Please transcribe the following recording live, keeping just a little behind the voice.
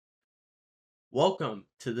Welcome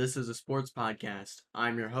to This is a Sports Podcast.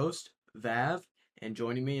 I'm your host, Vav, and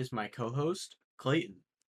joining me is my co-host, Clayton.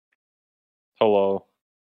 Hello.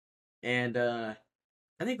 And I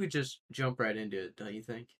think we just jump right into it, don't you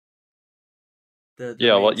think? The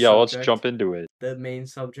Yeah, main let's subject, jump into it. the main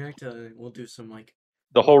subject. We'll do some The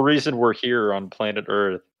what whole reason we're here on planet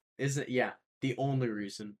Earth. isn't the only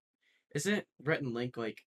reason. Isn't Rhett and Link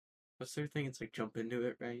what's their thing? It's like jump into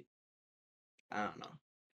it, right? I don't know.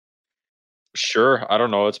 Sure, I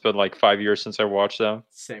don't know. It's been like 5 years since I watched them.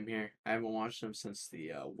 Same here. I haven't watched them since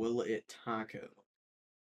the Will It Taco.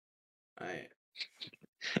 I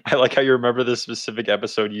I like how you remember this specific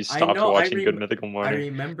episode. You I stopped know watching Good Mythical I Morning.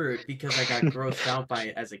 remember it because I got grossed out by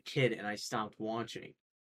it as a kid and I stopped watching.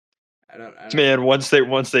 I don't Man, once they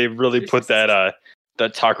really put that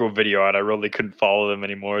taco video out, I really couldn't follow them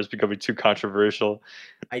anymore. It's becoming too controversial.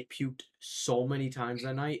 I puked so many times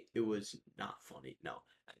that night. It was not funny. No,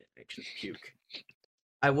 I didn't actually puke.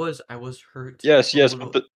 I was hurt Yes,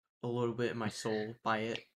 but a little bit in my soul by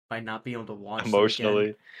it, by not being able to watch them again.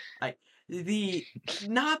 emotionally. The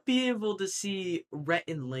not being able to see Rhett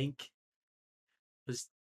and Link was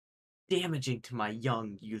damaging to my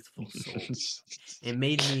young, youthful soul. It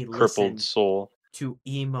made me listen Crippled soul. to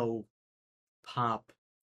emo pop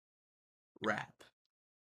rap.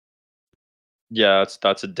 Yeah,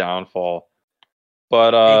 that's a downfall.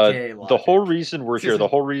 But AKA the whole Logic. reason we're here, the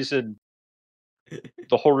whole reason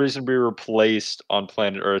we were placed on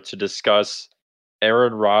planet Earth to discuss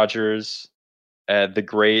Aaron Rodgers and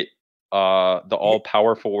the all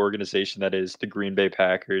powerful organization that is the Green Bay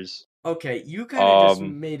Packers. Okay, you kind of just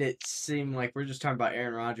Um, made it seem like we're just talking about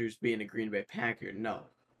Aaron Rodgers being a Green Bay Packer. No.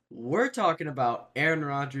 We're talking about Aaron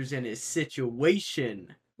Rodgers and his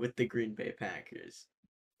situation with the Green Bay Packers.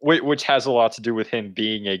 which has a lot to do with him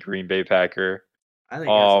being a Green Bay Packer. I think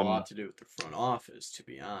it has a lot Um, to do with the front office, to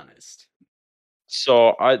be honest.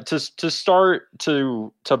 so I to start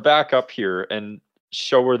to back up here and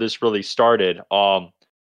show where this really started. I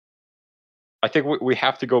think we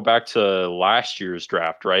have to go back to last year's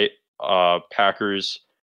draft, right? Packers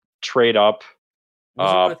trade up,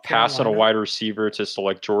 Was it with pass on a Carolina? wide receiver to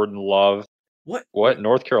select Jordan Love. What? What? Wait.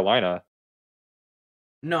 North Carolina?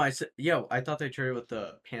 No, I said, yo, I thought they traded with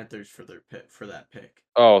the Panthers for their pick, for that pick.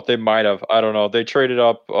 Oh, they might have. I don't know. They traded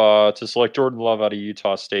up to select Jordan Love out of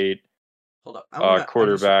Utah State, Hold up.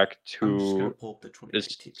 quarterback I'm just gonna to pull up the is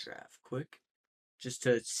 2019 draft quick, just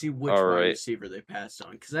to see which all wide right. receiver they passed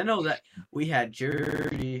on. Because I know that we had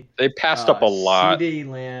Jerry, They passed up a lot. C.D.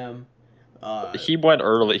 Lamb. He went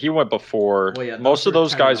early. He went before. Well, yeah, Most those of were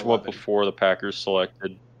those 10 and guys went 11. before the Packers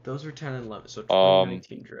selected. Those were 10 and 11. So Um,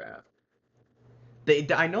 2019 draft.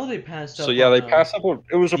 I know they passed so up yeah, on they passed up.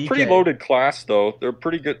 It was a pretty DK. loaded class, though. They're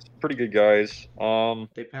pretty good guys.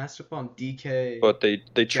 They passed up on DK. But they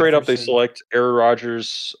trade up. They Jefferson. select Aaron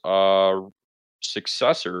Rodgers'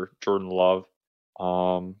 successor, Jordan Love.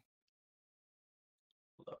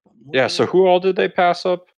 Yeah. So who all did they pass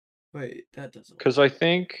up? Wait, that doesn't. Because I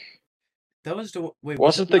think That was the wait.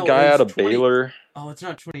 Was wasn't it the no? It guy was out of 20. Baylor Oh, it's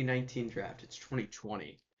not 2019 draft. It's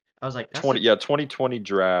 2020. I was like, that's 20? a. Yeah, 2020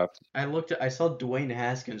 draft. I saw Dwayne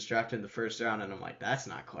Haskins drafted in the first round, and I'm like, that's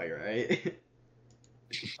not quite right.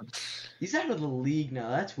 He's out of the league now.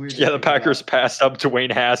 That's weird. Yeah, the Packers passed up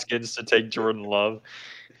Dwayne Haskins to take Jordan Love.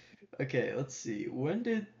 Okay, let's see. When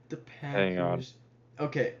did the Hang on. Packers?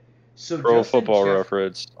 Okay, so Pro Football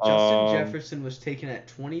Reference. Justin Jefferson was taken at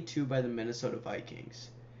 22 by the Minnesota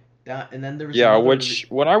Vikings. And then there was Yeah, another which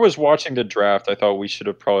when I was watching the draft, I thought we should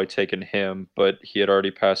have probably taken him, but he had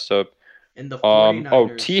already passed up. in the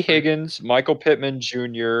 49ers. T. Higgins, Michael Pittman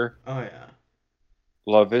Jr., Oh yeah.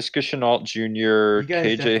 Laviska Shenault Jr., You guys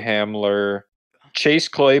KJ definitely- Hamler, Chase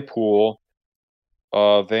Claypool,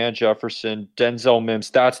 Van Jefferson, Denzel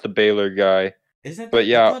Mims. That's the Baylor guy. Isn't that? But I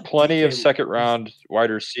yeah, thought plenty of DK second round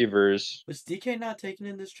wide receivers. Was DK not taken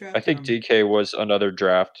in this draft? I think DK was another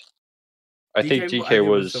draft. I think DK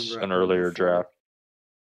was an earlier draft.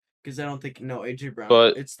 Because I don't think AJ Brown.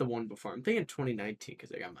 But it's the one before. I'm thinking 2019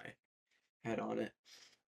 because I got my head on it.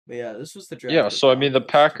 But yeah, this was the draft. yeah, so I mean the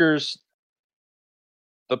Packers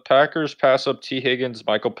pass up T. Higgins,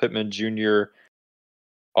 Michael Pittman Jr.,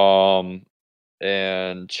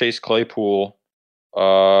 and Chase Claypool,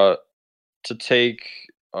 to take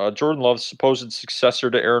Jordan Love's supposed successor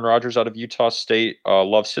to Aaron Rodgers out of Utah State.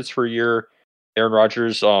 Love sits for a year. Aaron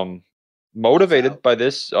Rodgers, motivated by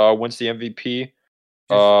this, wins the MVP.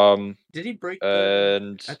 Did he break?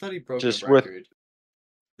 And I thought he broke just a record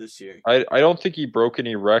this year. I don't think he broke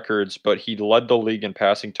any records, but he led the league in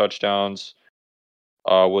passing touchdowns.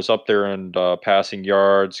 Was up there in passing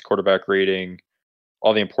yards, quarterback rating,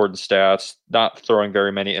 all the important stats. Not throwing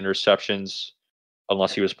very many interceptions.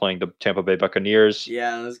 unless he was playing the Tampa Bay Buccaneers.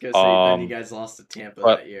 Yeah, I was gonna say, then you Um, guys lost to Tampa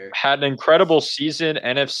but that year. had an incredible season,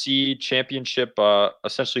 NFC Championship,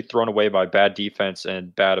 essentially thrown away by bad defense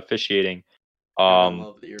and bad officiating. Gotta Um,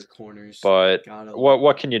 love your corners. but Gotta love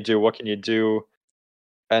what them. can you do? What can you do?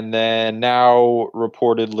 And then now,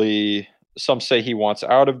 reportedly, some say he wants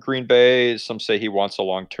out of Green Bay. Some say he wants a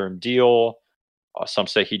long-term deal. Some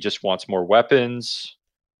say he just wants more weapons.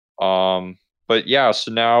 But yeah,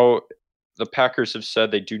 so now the Packers have said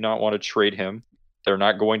they do not want to trade him. They're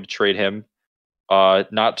not going to trade him.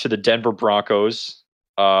 Not to the Denver Broncos.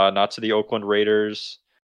 Not to the Oakland Raiders.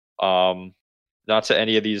 Not to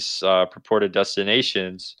any of these purported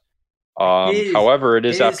destinations. However, it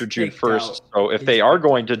is after June 1st, so if they are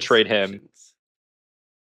going to trade him,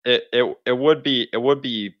 it would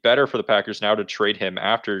be better for the Packers now to trade him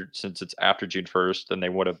since it's after June 1st than they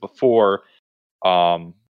would have before,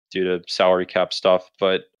 due to salary cap stuff.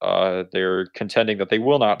 But they're contending that they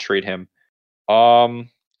will not trade him. Well,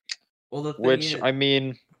 the thing Which is, I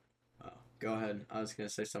mean, go ahead. I was gonna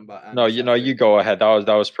say something about Adam no, Schefter. you go ahead.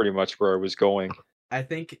 That was pretty much where I was going. I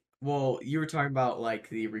think. Well, you were talking about like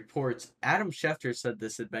the reports. Adam Schefter said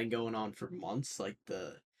this had been going on for months. Like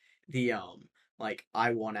the like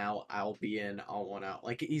I want out, I'll be in, I'll want out.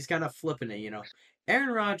 Like he's kind of flipping it, you know. Aaron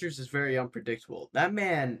Rodgers is very unpredictable. That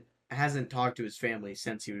man hasn't talked to his family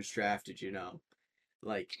since he was drafted. You know,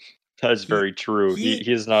 like That is very true.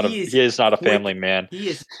 He is not a family man. He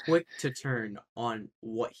is quick to turn on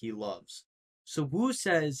what he loves. So who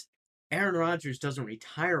says Aaron Rodgers doesn't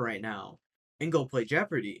retire right now and go play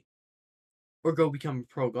Jeopardy or go become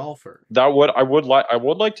a pro golfer? I would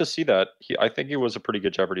like to see that. I think he was a pretty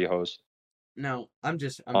good Jeopardy host. No, I'm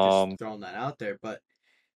just throwing that out there, but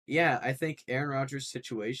yeah, I think Aaron Rodgers'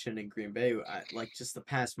 situation in Green Bay, like just the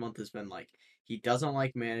past month has been like he doesn't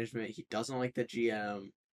like management, he doesn't like the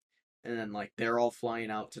GM, and then like they're all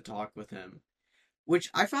flying out to talk with him, which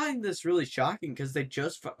I find this really shocking because they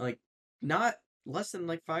just like not less than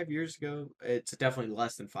like 5 years ago. It's definitely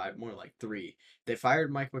less than five, more like 3. They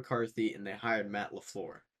fired Mike McCarthy and they hired Matt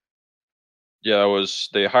LaFleur. Yeah,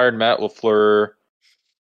 they hired Matt LaFleur.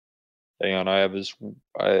 Hang on, I have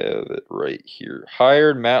it right here.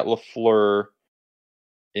 Hired Matt LaFleur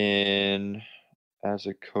as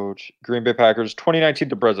a coach. Green Bay Packers 2019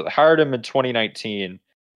 to present. Hired him in 2019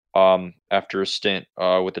 after a stint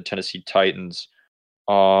with the Tennessee Titans.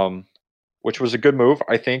 Which was a good move.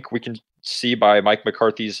 I think we can see by Mike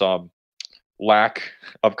McCarthy's lack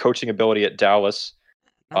of coaching ability at Dallas.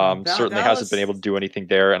 Certainly hasn't been able to do anything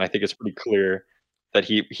there, and I think it's pretty clear that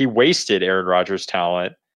he wasted Aaron Rodgers'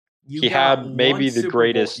 talent. He had maybe the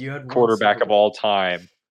greatest quarterback of all time,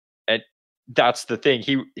 and that's the thing.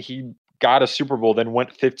 He got a Super Bowl, then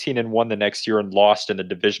went 15-1 the next year and lost in the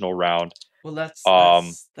divisional round. Well, that's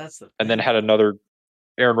the thing. And then had another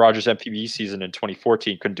Aaron Rodgers MVP season in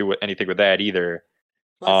 2014. Couldn't do anything with that either.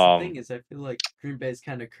 Well, that's the thing is, I feel like Green Bay's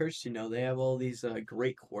kind of cursed. You know, they have all these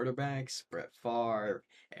great quarterbacks: Brett Favre,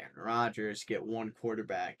 Aaron Rodgers. Get one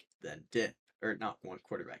quarterback, then dip, or not one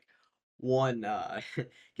quarterback, one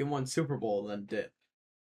get one Super Bowl, then dip.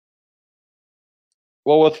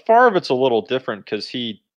 Well, with Favre, it's a little different because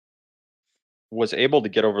he was able to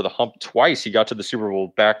get over the hump twice. He got to the Super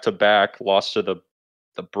Bowl back to back, lost to the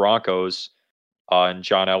Broncos, and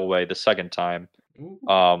John Elway the second time. Ooh,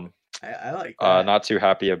 I like that. Not too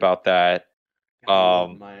happy about that.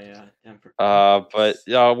 But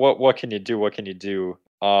what can you do? What can you do?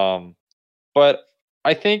 But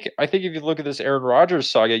I think if you look at this Aaron Rodgers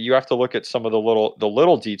saga, you have to look at some of the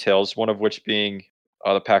little details. One of which being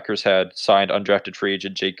the Packers had signed undrafted free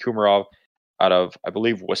agent Jake Kumarov out of, I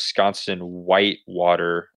believe, Wisconsin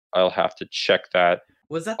Whitewater. I'll have to check that.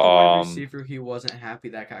 Was that the wide receiver he wasn't happy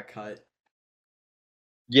that got cut?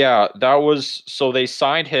 Yeah, that was, so they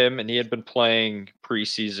signed him and he had been playing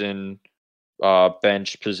preseason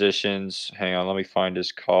bench positions. Hang on, let me find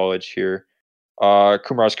his college here.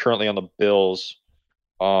 Kumarov's currently on the Bills.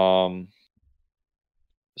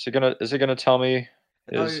 Is it gonna tell me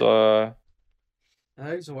his I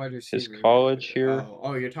think it's a wide receiver. his college here?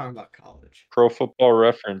 Oh, you're talking about college. Pro Football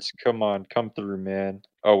Reference. Come on, come through, man.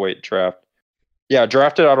 Oh wait, draft. Yeah,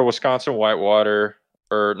 drafted out of Wisconsin Whitewater,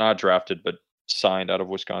 or not drafted, but signed out of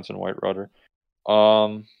Wisconsin Whitewater.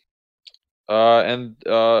 And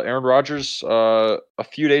Aaron Rodgers, a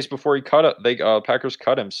few days before he Packers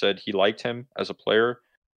cut him, said he liked him as a player.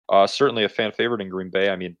 Certainly a fan favorite in Green Bay.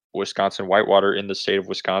 I mean, Wisconsin Whitewater in the state of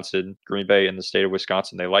Wisconsin, Green Bay in the state of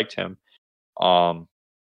Wisconsin, they liked him.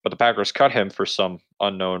 But the Packers cut him for some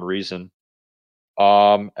unknown reason.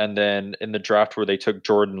 And then in the draft where they took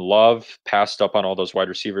Jordan Love, passed up on all those wide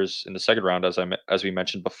receivers in the second round, as we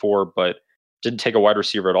mentioned before, but didn't take a wide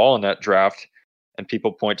receiver at all in that draft. And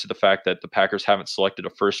people point to the fact that the Packers haven't selected a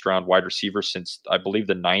first-round wide receiver since, I believe,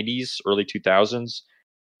 the 90s, early 2000s.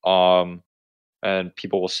 And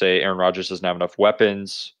people will say Aaron Rodgers doesn't have enough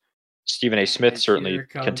weapons. Stephen A. Smith And certainly here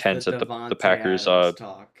comes contends the that the Davante Packers Adams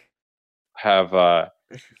talk. have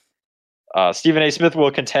Stephen A. Smith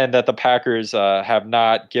will contend that the Packers have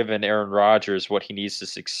not given Aaron Rodgers what he needs to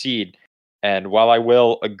succeed. And while I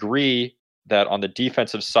will agree that on the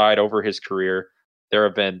defensive side over his career, there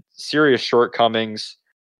have been serious shortcomings,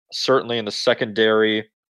 certainly in the secondary.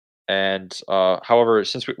 And however,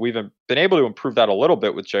 since we've been able to improve that a little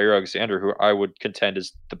bit with Jair Alexander, who I would contend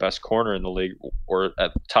is the best corner in the league, or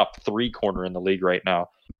at top 3 corner in the league right now,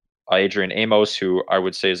 Adrian Amos, who I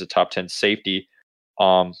would say is a top 10 safety.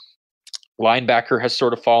 Linebacker has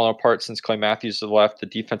sort of fallen apart since Clay Matthews has left. The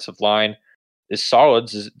defensive line is solid.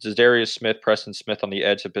 Darius Smith, Preston Smith on the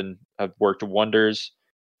edge have worked wonders.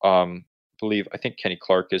 I think Kenny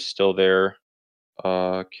Clark is still there.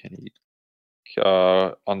 On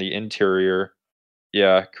the interior,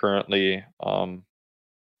 currently on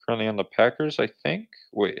the Packers, I think.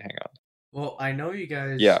 Wait, hang on. Well, I know you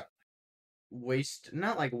guys.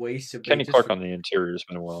 Not like wasted. Kenny Clark on the interior has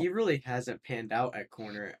been well. He really hasn't panned out at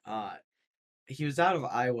corner. He was out of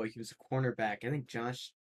Iowa. He was a cornerback. I think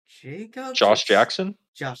Josh Jacobs. Josh Jackson.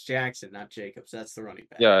 Josh Jackson, not Jacobs. That's the running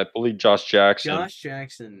back. Yeah, I believe Josh Jackson. Josh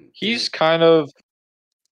Jackson. He's kind of.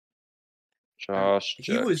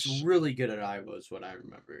 He was really good at Iowa, is what I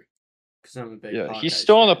remember. Because I'm a big. Yeah, he's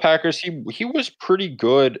still on the Packers. He was pretty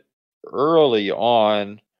good early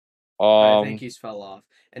on. I think he's fell off,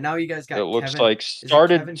 and now you guys got. It looks like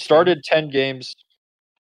started 10 games.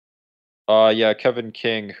 Kevin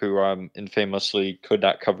King, who infamously could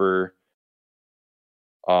not cover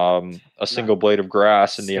a single blade of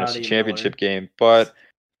grass in the NFC Championship game, but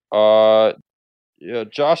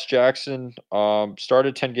Josh Jackson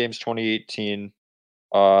started 10 games 2018,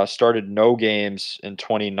 started no games in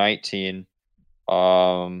 2019,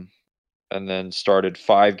 and then started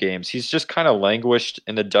 5 games. He's just kind of languished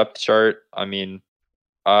in the depth chart. I mean,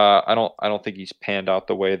 I don't think he's panned out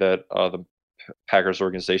the way that the Packers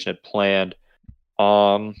organization had planned.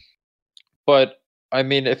 But I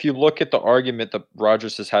mean, if you look at the argument that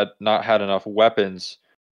Rodgers has not had enough weapons,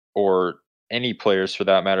 or any players for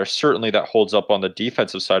that matter, certainly that holds up on the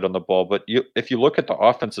defensive side on the ball. But if you look at the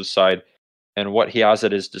offensive side and what he has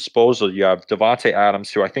at his disposal, you have Davante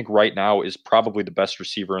Adams, who I think right now is probably the best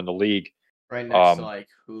receiver in the league. Right next to like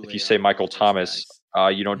Julio. If you say Michael Thomas,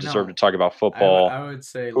 you don't deserve to talk about football. I would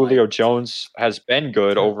say Julio Jones has been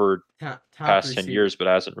good over past 10 years, but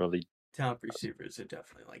hasn't really. Top receivers are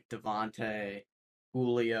definitely like Davante,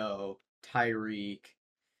 Julio, Tyreek.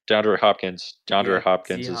 DeAndre Hopkins.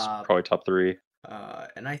 Hopkins is probably top 3.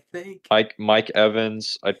 And I think Mike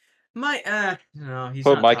Evans. No, he's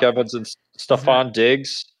put not Mike Evans and Stephon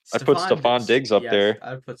Diggs. I put Stephon Diggs up there.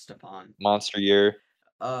 I put Stephon. Monster year.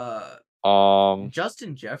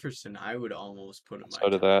 Justin Jefferson, I would almost put him. So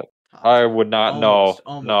did that. I would not.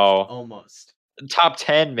 Almost. Top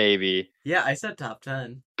 10, maybe. Yeah, I said top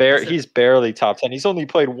 10. He's barely top 10. He's only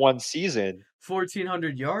played 1 season.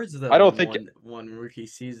 1,400 yards though. I don't think one rookie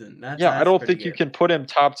season. I don't think you can put him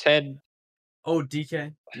top 10. Oh,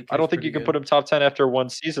 DK. I don't think you can put him top 10 after 1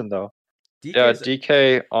 season though.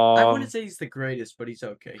 DK. I wouldn't say he's the greatest, but he's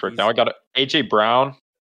okay. Now I got AJ Brown.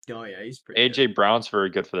 Oh yeah, he's pretty. AJ Brown's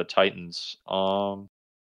very good for the Titans.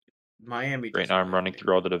 Miami. Right now I'm running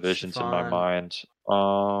through all the divisions in my mind.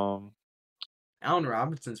 Allen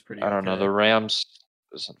Robinson's pretty. I don't know. The Rams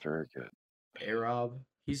isn't very good. A-Rob,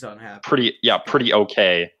 he's unhappy. Pretty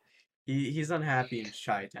okay. He's unhappy in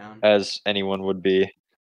Chi-Town. As anyone would be.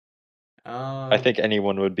 I think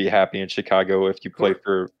anyone would be happy in Chicago if you play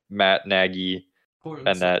for Matt Nagy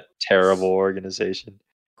and that terrible organization.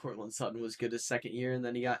 Courtland Sutton was good his second year, and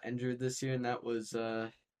then he got injured this year, and that was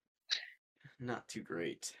not too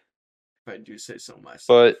great, if I do say so myself.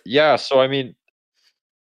 But yeah, so I mean,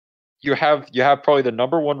 you have probably the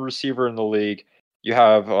number 1 receiver in the league. You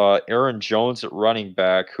have Aaron Jones at running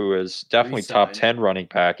back, who is definitely top 10 running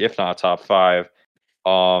back, if not top 5.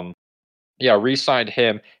 Re-signed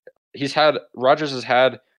him. Rodgers has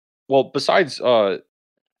had, well, besides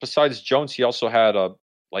Jones, he also had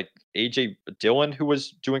like AJ Dillon, who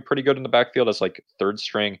was doing pretty good in the backfield as like 3rd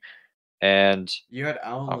string, and you had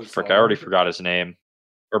Alan. I already forgot his name.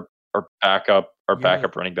 Or backup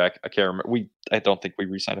running back. I can't remember. I don't think we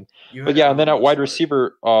re-signed him. But and then at wide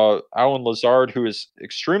receiver, Allen Lazard, who is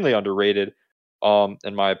extremely underrated,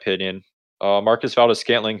 in my opinion. Marcus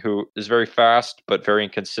Valdes-Scantling, who is very fast but very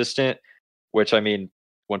inconsistent. Which, I mean,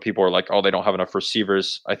 when people are like, "Oh, they don't have enough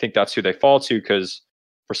receivers," I think that's who they fall to, because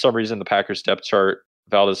for some reason, the Packers depth chart,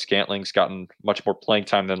 Valdez-Scantling's gotten much more playing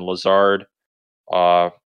time than Lazard,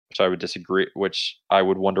 which I would disagree. Which I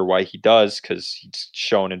would wonder why he does, because he's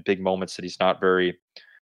shown in big moments that he's not very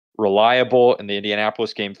reliable. In the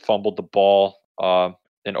Indianapolis game, fumbled the ball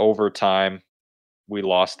in overtime. We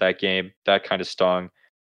lost that game. That kind of stung.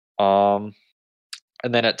 And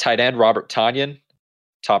then at tight end, Robert Tonyan,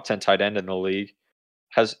 top 10 tight end in the league,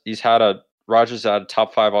 Rodgers had a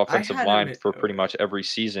top 5 offensive line for pretty much every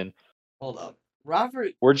season. Hold up.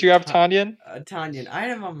 Robert. Where'd you have Tonyan? Tonyan. I had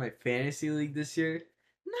him on my fantasy league this year.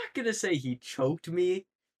 I'm not gonna say he choked me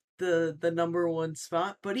the number 1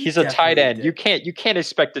 spot, but he's a tight end. Did. You can't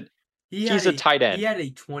expect it. He's a tight end. He had a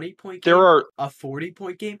 20-point game, a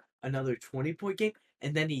 40-point game, another 20-point game,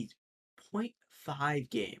 and then he 0.5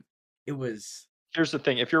 game. It was. Here's the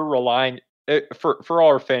thing: if you're relying for all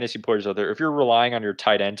our fantasy players out there, if you're relying on your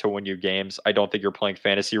tight end to win you games, I don't think you're playing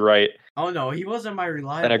fantasy right. Oh no, he wasn't my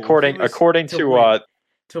reliable. And according to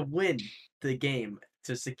win the game,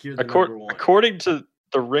 to secure the number 1. According to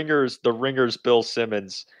the Ringers Bill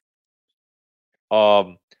Simmons,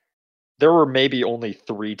 there were maybe only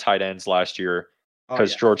 3 tight ends last year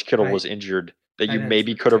because George Kittle was injured that you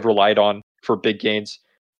maybe could have relied on for big gains.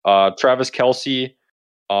 Travis Kelce,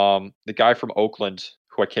 the guy from Oakland,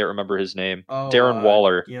 who I can't remember his name, Darren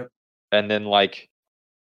Waller. Yep. And then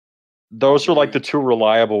those are the 2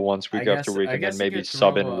 reliable ones week after week, and then maybe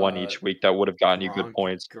subbing 1 each week that would have gotten you good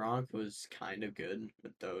points. Gronk was kind of good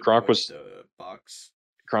with the Bucks.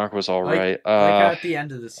 Gronk was all right. At the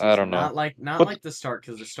end of the season, I don't know. Not like the start,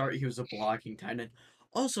 because the start he was a blocking tight end.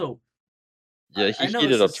 Also, yeah, he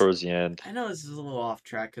heated up towards the end. I know this is a little off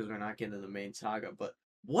track because we're not getting to the main saga, but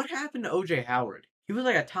what happened to OJ Howard? He was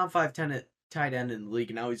like a top 5 tight end in the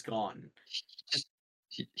league, and now he's gone.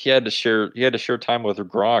 He had to share time with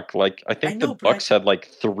Gronk. I think the Bucks had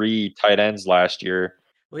 3 tight ends last year.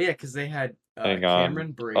 Well, yeah, because they had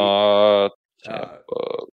Cameron Brate,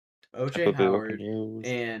 OJ Howard,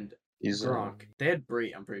 and Gronk. They had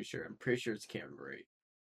Brate, I'm pretty sure. I'm pretty sure it's Cameron Brate.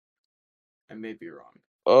 I may be wrong.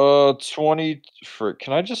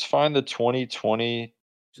 Can I just find the 2020?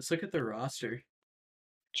 Just look at the roster.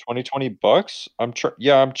 2020 Bucks?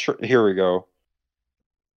 Here we go.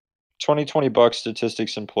 2020 Bucks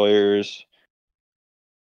statistics and players.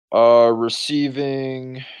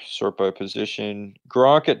 Receiving, sort by position.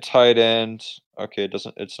 Gronk at tight end. Okay,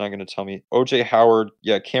 it's not gonna tell me. OJ Howard,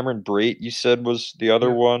 yeah, Cameron Brate, you said was the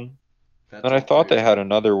other one. And I thought they had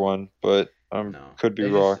another one, but could be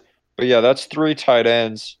wrong. But yeah, that's 3 tight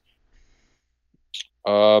ends.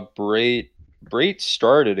 Brate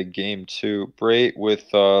started a game too. Brate with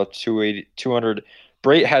 200.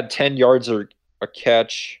 Brate had 10 yards a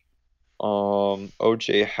catch.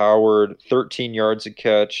 OJ Howard 13 yards a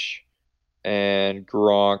catch, and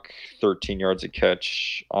Gronk 13 yards a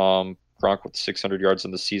catch. Gronk with 600 yards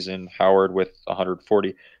in the season, Howard with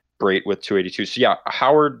 140, Brate with 282. So yeah,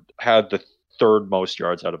 Howard had the 3rd most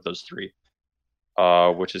yards out of those 3,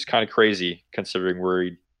 which is kind of crazy considering where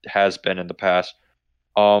he has been in the past.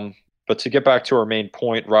 But to get back to our main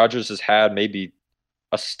point, Rodgers has had maybe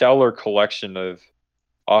a stellar collection of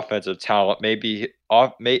offensive talent.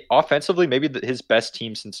 Offensively, maybe his best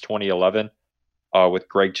team since 2011, with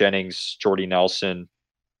Greg Jennings, Jordy Nelson,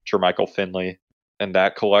 Jermichael Finley, and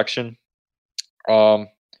that collection. But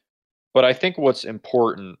I think what's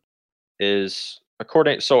important is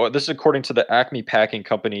according to the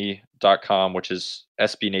AcmePackingCompany.com, which is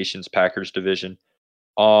SB Nation's Packers division.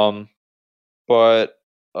 But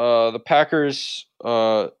the Packers,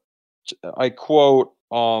 I quote,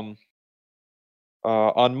 on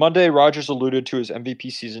Monday, Rodgers alluded to his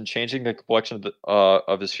MVP season changing the complexion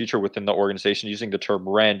of his future within the organization, using the term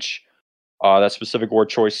wrench. That specific word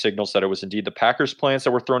choice signals that it was indeed the Packers' plans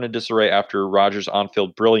that were thrown in disarray after Rodgers'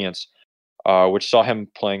 on-field brilliance, which saw him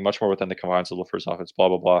playing much more within the confines of LaFleur's offense, blah,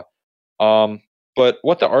 blah, blah. But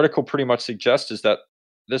what the article pretty much suggests is that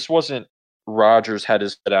this wasn't Rodgers had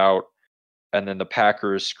his head out and then the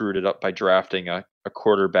Packers screwed it up by drafting a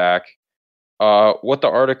quarterback. What the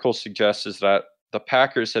article suggests is that the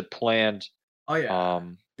Packers had planned, they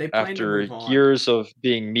planned after years of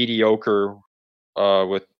being mediocre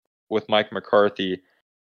with Mike McCarthy,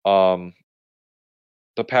 the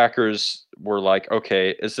Packers were like,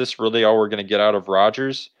 okay, is this really all we're going to get out of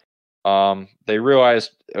Rodgers? They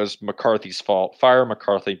realized it was McCarthy's fault. Fire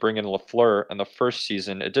McCarthy, bring in LaFleur. In the first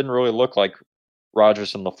season, it didn't really look like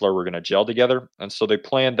Rodgers and LaFleur were going to gel together. And so they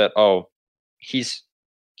planned that, he's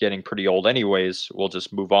getting pretty old anyways. We'll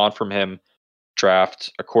just move on from him,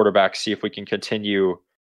 draft a quarterback, see if we can continue.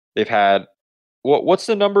 They've had, what's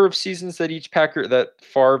the number of seasons that each Packer, that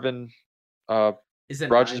Favre and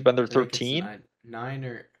Rodgers been there? 13? 9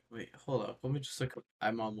 or wait, hold up. Let me just look.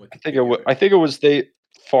 I'm on I think it was. Wikipedia. I think it was they.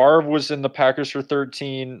 Favre was in the Packers for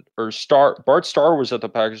 13, or Bart Starr was at the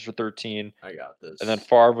Packers for 13, I got and then this.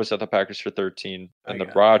 Favre was at the Packers for 13, I and then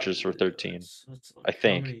got Rodgers for it. 13. Let's I look.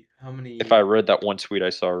 think, How if I many read that one tweet I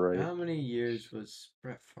saw right. how many years was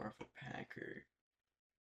Brett Favre a Packer?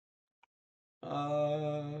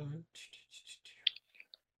 Uh,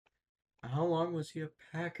 how long was he a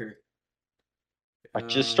Packer? I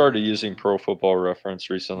just started using Pro Football Reference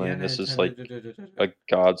He recently, had and an this is attended. like a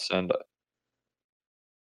godsend.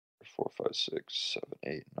 4, 5, 6, 7,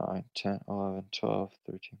 8, 9, 10, 11, 12,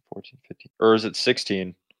 13, 14, 15. Or is it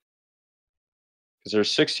 16? Because there's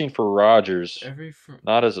 16 for Rodgers.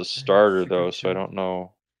 Not as a starter, though, so I don't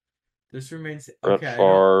know. This remains. Brett Okay, I know.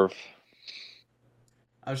 Favre.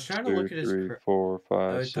 I was trying to 2, look at his. 3, 4, 5,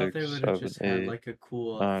 I thought they 6, would have 7, just had 8, like a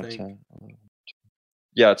cool 9, thing. 10, 11.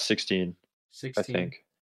 Yeah, it's 16. 16. I think.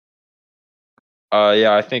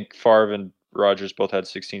 Yeah, I think Favre and Rodgers both had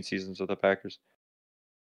 16 seasons with the Packers.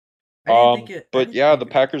 But yeah, the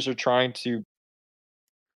Packers are trying to.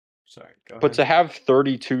 Sorry, go ahead. But to have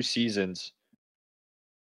 32 seasons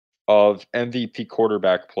of MVP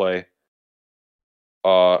quarterback play,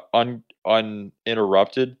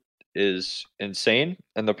 uninterrupted, is insane.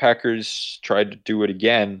 And the Packers tried to do it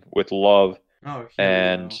again with Love,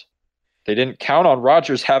 and they didn't count on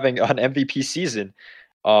Rodgers having an MVP season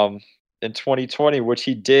in 2020, which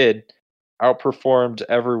he did. Outperformed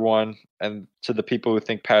everyone, and to the people who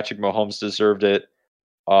think Patrick Mahomes deserved it,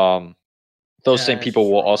 those same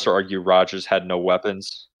people will also argue Rodgers had no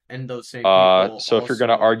weapons. And those same people. So if you're going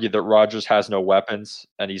to argue that Rodgers has no weapons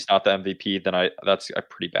and he's not the MVP, then that's a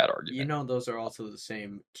pretty bad argument. You know, those are also the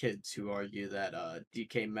same kids who argue that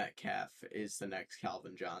DK Metcalf is the next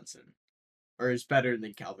Calvin Johnson, or is better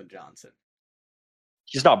than Calvin Johnson.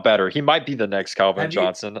 He's not better. He might be the next Calvin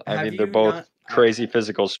Johnson. I mean, they're both crazy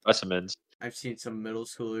physical specimens. I've seen some middle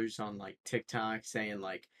schoolers on like TikTok saying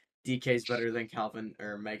like DK's better than Calvin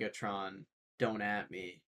or Megatron. Don't at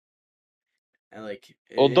me. And like,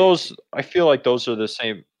 well, I feel like those are the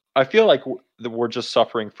same. I feel like we're just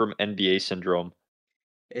suffering from NBA syndrome.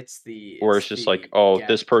 Where it's just like, oh,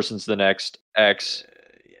 this person's the next X.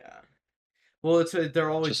 Yeah. Well, they're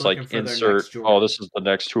always just looking like for insert. Their next Jordan. Oh, this is the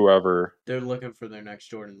next whoever. They're looking for their next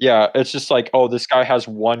Jordan. Yeah, it's just like, oh, this guy has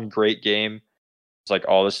one great game. It's like,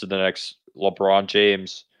 oh, this is the next LeBron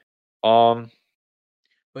James.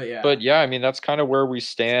 But yeah, I mean, that's kind of where we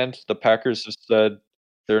stand. The Packers have said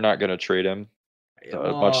they're not going to trade him,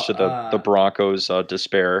 much to the Broncos'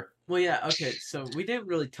 despair. Well, yeah, okay, so we didn't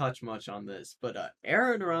really touch much on this, but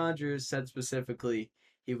Aaron Rodgers said specifically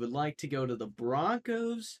he would like to go to the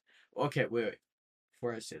Broncos. Okay, wait.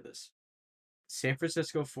 Before I say this, San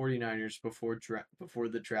Francisco 49ers before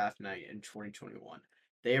the draft night in 2021,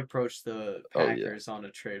 they approached the Packers on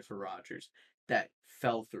a trade for Rodgers that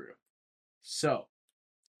fell through. So,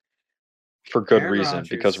 for good reason,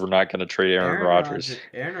 because we're not going to trade Aaron Rodgers.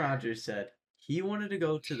 Aaron Rodgers said he wanted to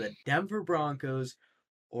go to the Denver Broncos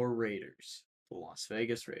or Raiders, the Las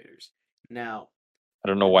Vegas Raiders. Now, I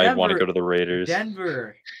don't know why you want to go to the Raiders.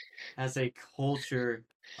 Denver has a culture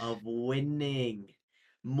of winning.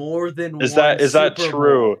 More than is that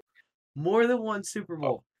true? More than one Super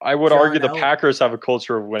Bowl. I would argue the Packers have a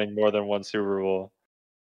culture of winning more than one Super Bowl.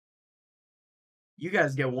 You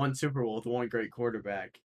guys get one Super Bowl with one great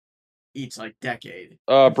quarterback each like decade.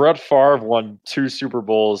 Brett Favre won 2 Super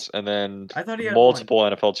Bowls and then I thought he had multiple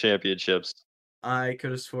NFL championships. I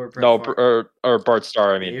could have sworn or Bart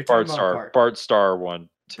Starr. I mean, Bart Starr. Bart Starr won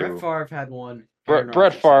 2. Brett Favre had 1.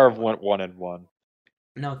 Brett Favre went 1-1.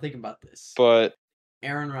 Now think about this. But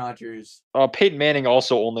Aaron Rodgers. Peyton Manning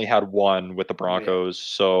also only had 1 with the Broncos,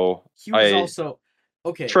 so he was also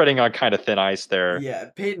treading on kind of thin ice there. Yeah,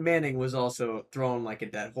 Peyton Manning was also thrown like a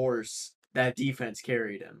dead horse. That defense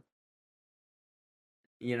carried him.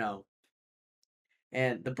 You know.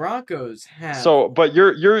 And the Broncos have. So, but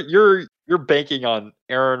you're banking on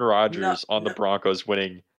Aaron Rodgers on the Broncos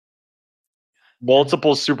winning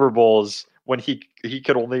multiple Super Bowls when he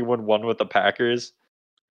could only win 1 with the Packers.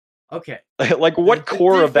 Okay. Like, what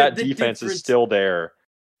core of that defense is still there?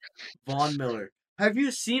 Von Miller. Have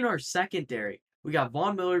you seen our secondary? We got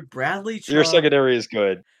Von Miller, Bradley Chubb. Your secondary is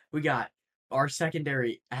good. We got our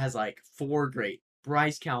secondary has like 4 great.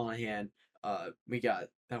 Bryce Callahan. We got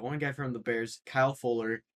that one guy from the Bears, Kyle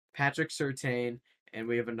Fuller, Patrick Surtain, and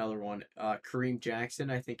we have another one, Kareem Jackson,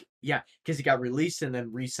 I think. Yeah, because he got released and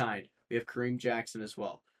then re-signed. We have Kareem Jackson as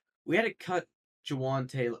well. We had to cut Jawan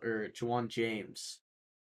James.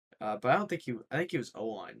 But I think he was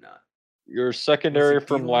O-line, not. Your secondary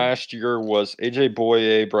from last year was AJ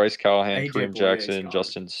Boye, Bryce Callahan, Kareem Jackson,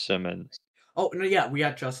 Justin Simmons. Oh no, yeah, we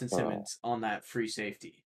got Justin Oh. Simmons on that free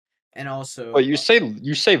safety, and also But you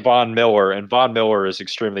say Von Miller, and Von Miller is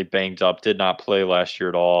extremely banged up. Did not play last year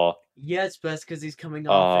at all. yes, but that's because he's coming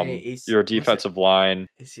off Your was it defensive line.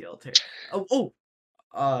 ACL tear?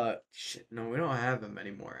 Shit, no, we don't have him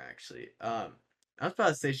anymore. Actually, I was about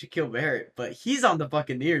to say Shaquille Barrett, but he's on the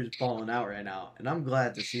Buccaneers balling out right now, and I'm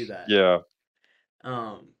glad to see that. Yeah.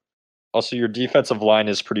 Um, Also, your defensive line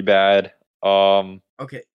is pretty bad. Um,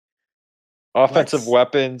 okay, Offensive let's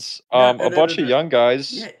weapons. no no A no no bunch of no. young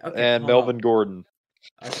guys Yeah, okay, and hold on. Melvin Gordon.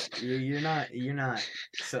 Okay, you're not.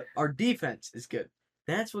 So our defense is good.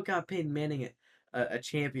 That's what got Peyton Manning a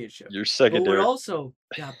championship. Your But what secondary. also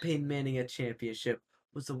got Peyton Manning a championship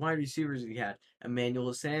was the wide receivers he had: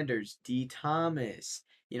 Emmanuel Sanders, D. Thomas.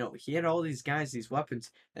 He had all these guys, these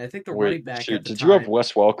weapons, and I think the Wait, running back at shoot, the did you have time.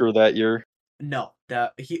 Wes Welker that year? No,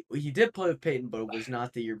 that he did play with Peyton, but it was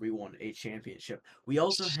not the year we won a championship.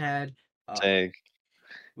 Uh Dang.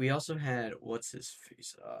 we also had what's his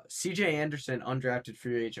face? C.J. Anderson, undrafted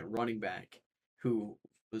free agent running back, who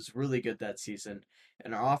was really good that season,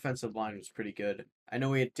 and our offensive line was pretty good. I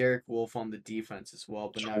know we had Derek Wolf on the defense as well,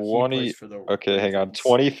 but now he plays 20. for the Okay, hang on. Ravens.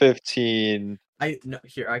 2015. I no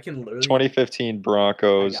here I can literally 2015 I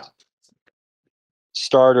Broncos. got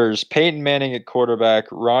Starters: Peyton Manning at quarterback,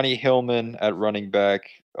 Ronnie Hillman at running back.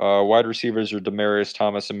 Wide receivers are Demarius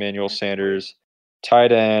Thomas, Emmanuel Sanders.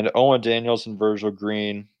 Tight end: Owen Daniels and Virgil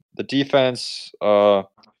Green. The defense: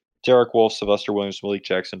 Derek Wolf, Sylvester Williams, Malik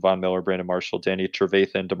Jackson, Von Miller, Brandon Marshall, Danny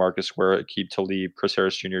Trevathan, Demarcus Ware, Akeem Talib, Chris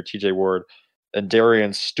Harris Jr., T.J. Ward, and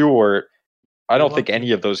Darian Stewart. I you're don't think lucky.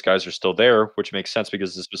 any of those guys are still there, which makes sense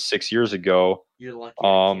because this was 6 years ago. You're lucky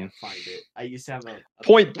I Um, can't find it. I used to have a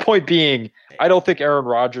point being, hey, I don't think Aaron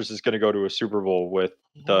Rodgers is going to go to a Super Bowl with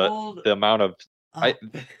the hold the amount of I.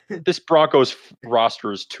 up. This Broncos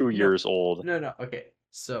roster is two No, years old. no. Okay,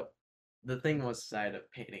 so the thing was, side of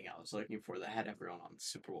painting I was looking for that had everyone on the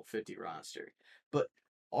Super Bowl 50 roster, but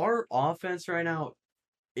our offense right now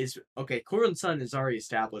is okay. Courtland Sutton has already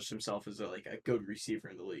established himself as a good receiver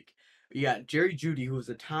in the league. You got Jerry Jeudy, who was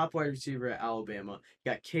the top wide receiver at Alabama.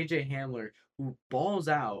 You got KJ Hamler, who balls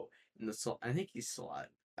out in the slot. I think he's slot.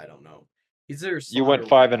 I don't know. He's their You slot went or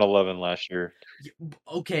 5 and wideout. 11 last year.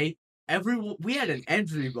 Okay, everyone. We had an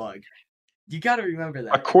injury bug. You got to remember A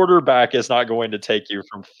that. quarterback is not going to take you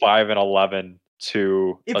from 5 and 11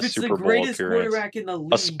 to a If it's the Super Bowl greatest appearance, quarterback in the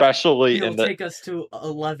league, especially he'll in the take us to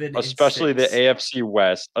 11 and especially the 6. AFC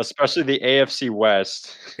West, especially the AFC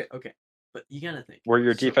West, Okay, okay. But you gotta think. where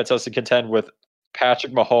your So defense has to contend with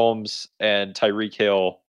Patrick Mahomes and Tyreek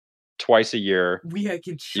Hill twice a year. can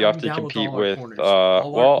You shut have him to down with compete all our with corners. All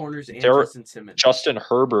our well, corners and Derek Justin Simmons. Justin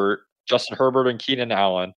Herbert and Keenan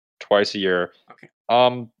Allen twice a year. Okay.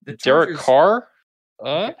 Um The Derek Chargers. Carr?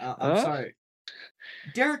 Okay, I'm Uh? sorry.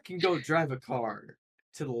 Derek can go drive a car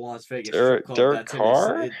to the Las Vegas strip club Derek that's in his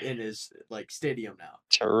Carr? in his like stadium now.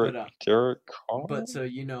 Derek But Derek Carr?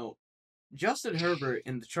 so Justin Herbert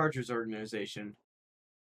in the Chargers organization,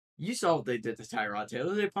 you saw what they did to Tyrod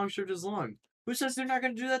Taylor. They punctured his lung. Who says they're not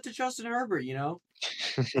going to do that to Justin Herbert?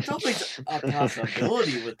 That's always a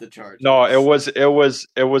possibility with the No, it Chargers. was it was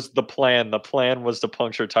it was the plan. The plan was to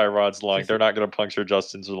puncture Tyrod's lung. They're not going to puncture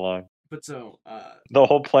Justin's lung. but so, The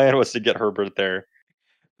whole plan was to get Herbert there.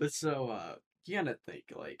 but so, you gotta think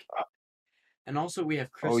and also we have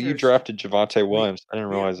Oh, Chris you Harris. drafted Javante We Williams. I didn't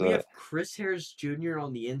we have, realize we that. have Chris Harris Jr.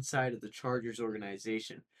 on the inside of the Chargers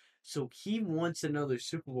organization, so he wants another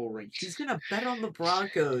Super Bowl ring. He's gonna bet on the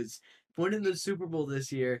Broncos winning the Super Bowl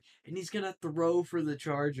this year, and he's gonna throw for the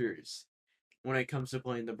Chargers when it comes to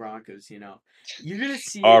playing the Broncos. You're gonna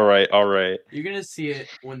see All it. right, all right. You're gonna see it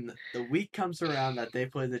when the week comes around that they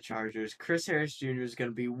play the Chargers. Chris Harris Jr. is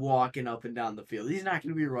gonna be walking up and down the field. He's not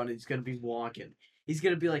gonna be running. He's gonna be walking. He's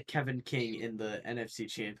gonna be like Kevin King in the NFC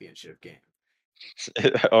Championship game.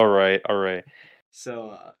 All right, all right.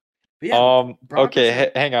 So, but yeah, the Broncos Okay,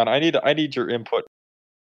 have. hang on. I need your input.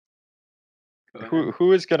 Go ahead.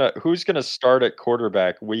 Who is gonna start at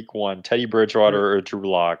quarterback week 1? Teddy Bridgewater or Drew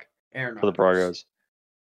Lock Aaron for the Rodgers. Broncos?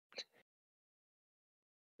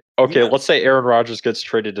 You Okay, know, let's say Aaron Rodgers gets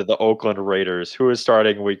traded to the Oakland Raiders. Who is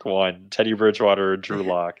starting week 1? Teddy Bridgewater or Drew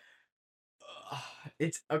Lock?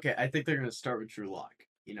 it's okay. I think they're gonna start with Drew Lock.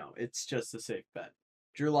 It's just a safe bet.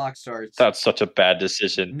 Drew Lock starts. That's such a bad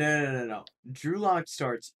decision. No. Drew Lock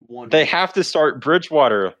starts one They week. have to start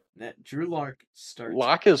Bridgewater. Drew Lock starts.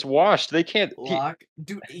 Lock is washed. They can't. Lock,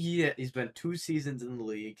 dude. He's been 2 seasons in the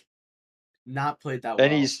league. Not played that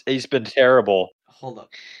And well. he's been terrible. Hold up,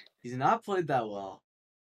 he's not played that well.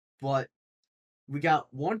 But we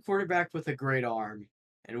got one quarterback with a great arm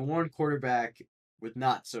and one quarterback with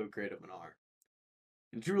not so great of an arm.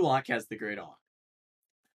 and Drew Lock has the great arm.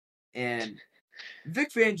 And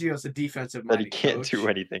Vic Fangio's a that he defensive-minded can't do coach,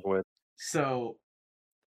 anything with. so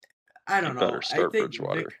I He don't better know. I start think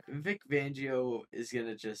Bridgewater. Vic Fangio is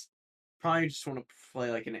gonna probably just want to play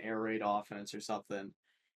like an air raid offense or something,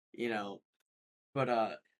 you know. But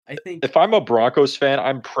I think If I'm a Broncos fan,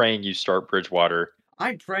 I'm praying you start Bridgewater.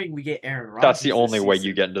 I'm praying we get Aaron That's the Rodgers this only way you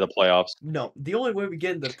season. get into the playoffs. No, the only way we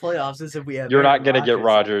get into the playoffs is if we have You're Aaron not gonna get Rodgers on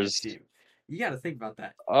our Rodgers. team. You got to think about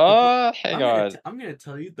that. Hang on. I'm gonna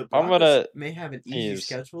tell you the I'm Broncos gonna may have an easy teams.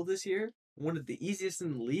 schedule this year, one of the easiest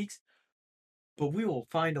in the leagues, but we will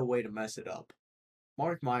find a way to mess it up.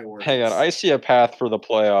 Mark my words. Hang on. I see a path for the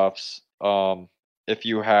playoffs. If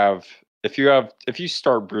you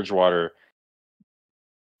start Bridgewater,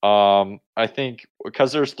 I think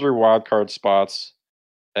because there's 3 wild card spots,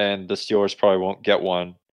 and the Steelers probably won't get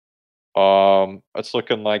one. It's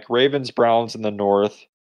looking like Ravens, Browns in the north,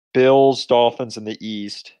 Bills, Dolphins in the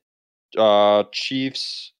east,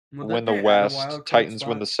 Chiefs win the They add a west, wild card Titans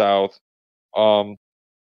win spot? the south.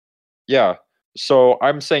 Yeah. So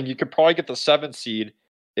I'm saying you could probably get the 7th seed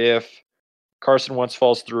if Carson Wentz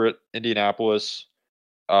falls through at Indianapolis.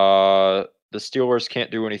 The Steelers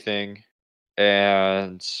can't do anything,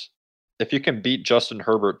 and if you can beat Justin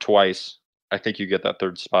Herbert twice, I think you get that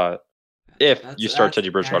 3rd spot. If you start Teddy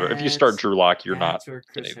Bridgewater, if you start Drew Lock, you're not That's where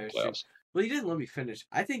getting Chris the Harris. playoffs. Well, you didn't let me finish.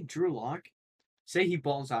 I think Drew Lock, say he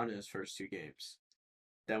balls out in his first 2 games,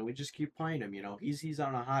 then we just keep playing him. You know, he's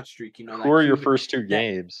on a hot streak. You know, Who are your first 2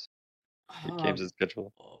 games? Your games Um, is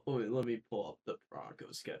schedule. wait, let me pull up the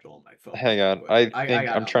Broncos schedule on my phone. Hang real on, quick. I I think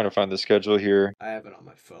got I'm it on trying my to find phone. the schedule here. I have it on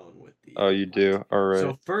my phone with the. Oh, you do? All right.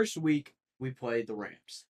 So first week we played the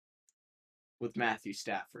Rams with Matthew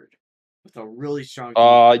Stafford with a really strong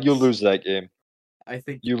defense. You lose that game. I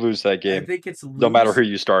think You lose that game. I think it's a lose. No matter who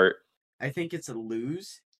you start. I think it's a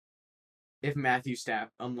lose if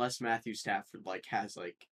unless Matthew Stafford like has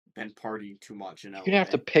like been partying too much in LA. You're gonna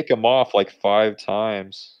have to pick him off like 5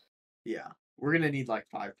 times. Yeah, we're gonna need like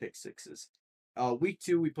 5 pick sixes. Week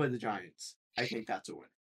 2 we play the Giants. I think that's a win.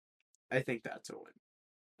 I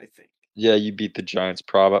think. Yeah, you beat the Giants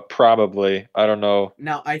probably. I don't know.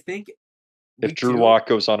 Now I think If Drew Lock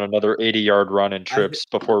goes on another 80-yard run and trips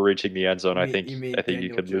before reaching the end zone, I think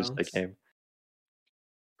you could lose the game.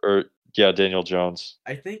 Or yeah, Daniel Jones.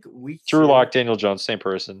 I think Drew Lock, Daniel Jones, same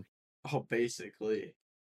person. Oh, basically,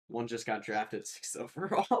 one just got drafted 6th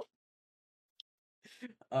overall.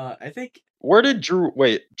 I think. Where did Drew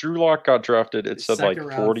Lock got drafted? It said like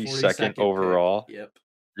 42nd overall. Pick. Yep.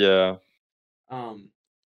 Yeah. I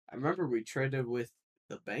remember we traded with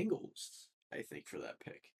the Bengals, I think, for that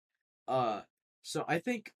pick. So I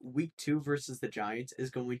think week 2 versus the Giants is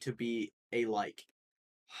going to be a like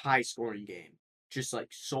high scoring game. Just like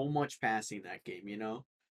so much passing that game, you know?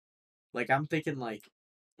 Like I'm thinking like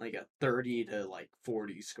a 30 to like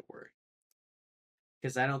 40 score.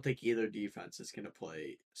 Because I don't think either defense is going to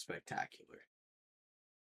play spectacular.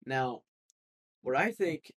 Now, what I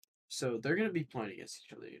think, so they're going to be playing against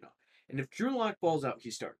each other, you know. And if Drew Lock balls out, he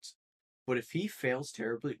starts. But if he fails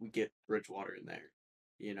terribly, we get Bridgewater in there,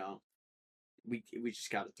 you know. We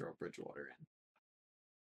just got to throw Bridgewater in.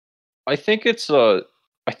 I think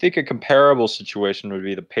a comparable situation would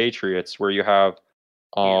be the Patriots, where you have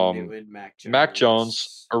Newton, Mac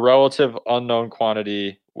Jones, a relative unknown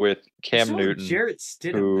quantity with Cam Newton, Jarrett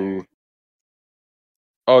Stidham there.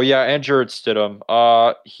 Oh yeah, and Jarrett Stidham.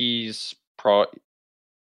 He's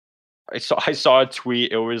I saw a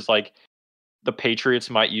tweet. It was like the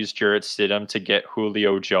Patriots might use Jarrett Stidham to get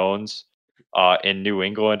Julio Jones in New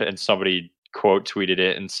England, and somebody quote tweeted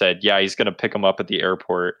it and said, "Yeah, he's gonna pick him up at the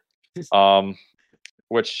airport."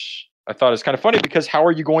 Which I thought is kind of funny, because how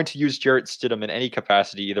are you going to use Jarrett Stidham in any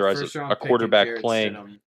capacity, either as a quarterback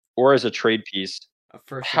playing or as a trade piece? A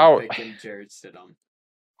first-round pick in Jarrett Stidham.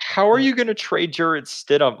 How are you going to trade Jarrett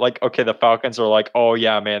Stidham? Like, okay, the Falcons are like, oh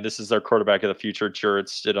yeah, man, this is their quarterback of the future, Jarrett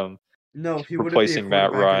Stidham. No, he wouldn't replacing be a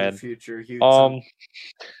Matt Ryan. Of the future. He would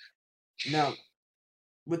now,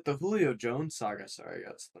 with the Julio Jones saga, sorry, I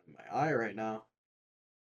got stuck in my eye right now.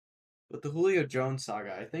 With the Julio Jones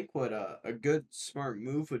saga, I think what a good smart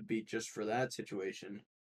move would be just for that situation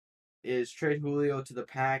is trade Julio to the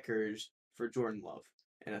Packers for Jordan Love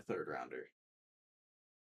and a 3rd rounder.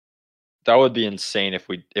 That would be insane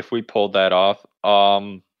if we pulled that off.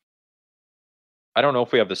 I don't know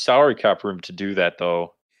if we have the salary cap room to do that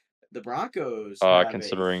though. The Broncos,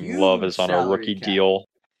 considering Love is on a rookie deal.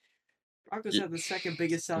 Broncos have the 2nd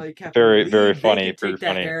biggest salary cap. Very, very funny. They can take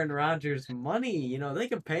that Aaron Rodgers money. You know, they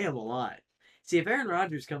can pay him a lot. See, if Aaron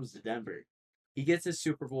Rodgers comes to Denver, he gets his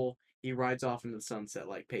Super Bowl, he rides off into the sunset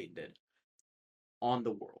like Peyton did. On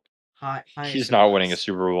the world. Highest He's not winning a MLS.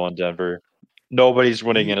 Super Bowl in Denver. Nobody's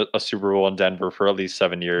winning He, a Super Bowl in Denver for at least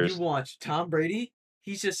 7 you years. watch Tom Brady.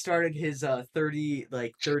 He's just started his 30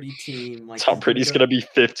 team. Like Tom Brady's gonna be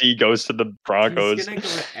 50, goes to the he's Broncos. gonna go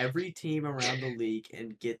to every team around the league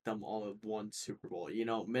and get them all one Super Bowl. You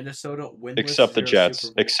know, Minnesota winless, Except the 0 Super Jets.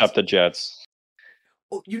 Bowls. Except the Jets.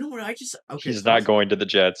 Oh, you know what? Okay. He's So not going to the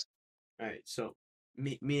Jets. all right. So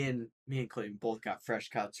me and Clayton both got fresh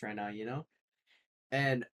cuts right now. You know,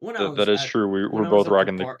 and That is true. when We're I was both at the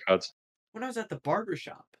rocking the cuts. when I was at the barber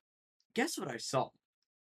shop, guess what I saw?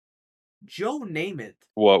 Joe Namath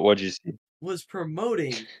What'd you see? was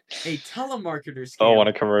promoting a telemarketer Oh, on scam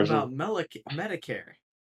a commercial. about Medicare.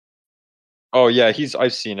 Oh yeah,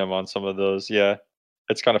 I've seen him on some of those. Yeah,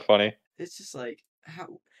 it's kind of funny. It's just like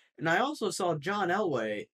how. And I also saw John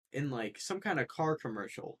Elway in like some kind of car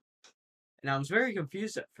commercial, and I was very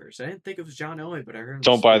confused at first. I didn't think it was John Elway, but I heard him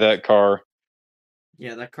Don't buy speak. that car.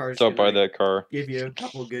 Yeah, that car's Don't buy gonna that car. give you a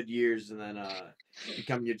couple good years and then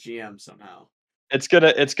become your GM somehow. It's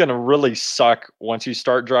gonna really suck once you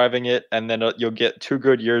start driving it, and then you'll get 2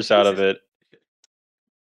 good years out of it.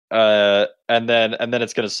 And then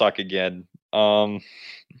it's gonna suck again. Yeah.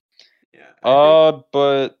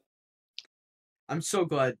 But I'm so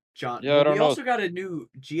glad John. yeah, I But don't we know. also got a new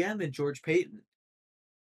GM in George Payton.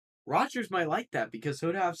 Rodgers might like that because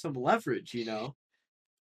he'll have some leverage. You know,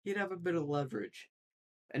 he'd have a bit of leverage,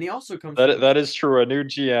 and he also comes That is true. A new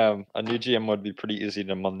GM would be pretty easy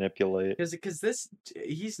to manipulate. because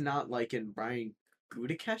he's not like in Brian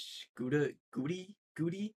Gutekesh, Goody.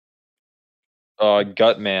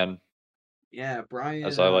 Gutman. Yeah, Brian.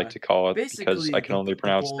 As I like to call it, because I can only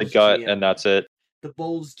pronounce the gut, and that's it. The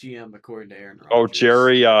Bulls GM, according to Aaron Rodgers. Oh,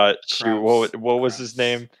 Jerry. Krause, what was his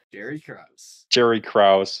name? Jerry Krause. Jerry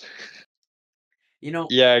Krause. You know.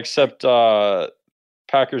 Yeah, except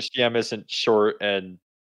Packers GM isn't short and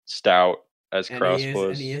stout as Krause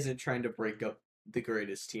was, and he isn't trying to break up the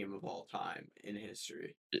greatest team of all time in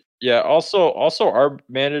history. Yeah. Also, our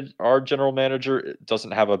general manager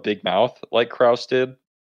doesn't have a big mouth like Krause did.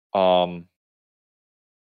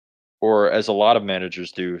 Or as a lot of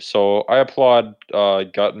managers do. So I applaud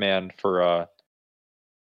Gutman for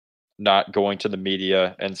not going to the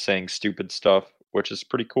media and saying stupid stuff, which is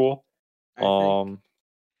pretty cool.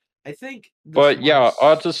 I think but yeah,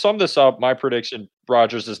 to sum this up, my prediction: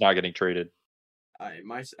 Rodgers is not getting traded. I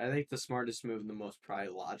think the smartest move and the most probably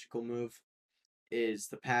logical move is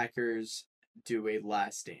the Packers do a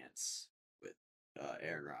last dance with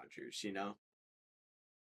Aaron Rodgers. You know.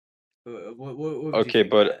 What Okay,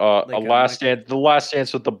 but like a last dance. The last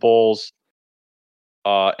dance with the Bulls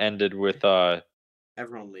ended with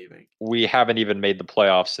everyone leaving. We haven't even made the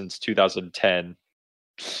playoffs since 2010.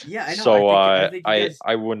 Yeah, I know. So I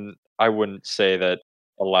I wouldn't say that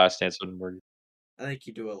a last dance wouldn't work. I think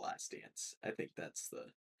you do a last dance. I think that's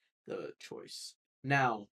the choice.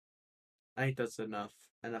 Now, I think that's enough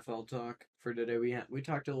NFL talk for today. We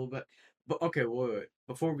talked a little bit, but okay, wait.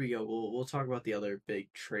 Before we go, we'll talk about the other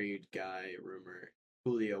big trade guy rumor,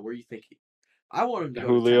 Julio. Where you think I want him to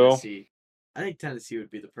go to Tennessee. I think Tennessee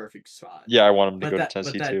would be the perfect spot. Yeah, I want him to go to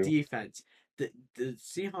Tennessee too. But that too. defense, the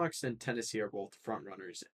Seahawks and Tennessee are both front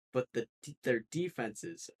runners, but their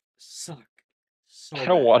defenses suck. So I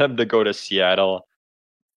don't want him to go to Seattle.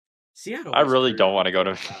 Seattle. I really don't want to go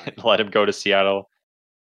to let him go to Seattle.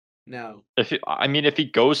 No. If he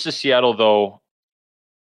goes to Seattle though,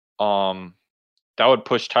 that would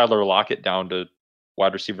push Tyler Lockett down to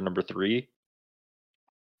wide receiver number 3.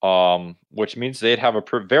 Which means they'd have a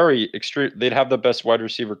very extreme. They'd have the best wide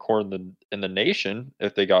receiver core in the nation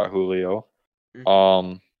if they got Julio.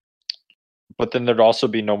 Mm-hmm. But then there'd also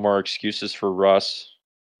be no more excuses for Russ.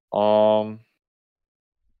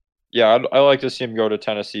 Yeah, I'd like to see him go to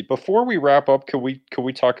Tennessee. Before we wrap up, could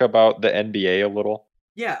we talk about the NBA a little?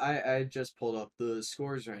 Yeah, I just pulled up the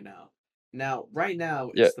scores right now. Right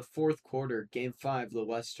now, it's the fourth quarter, Game 5, the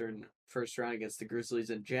Western first round against the Grizzlies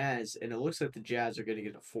and Jazz, and it looks like the Jazz are going to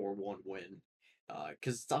get a 4-1 win.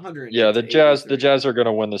 Because it's 100. Yeah, the Jazz are going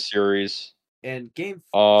to win the series. And Game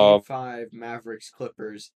 5, Mavericks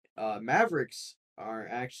Clippers. Mavericks are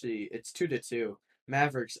actually it's 2-2.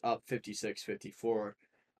 Mavericks up 56-54.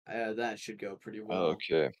 That should go pretty well.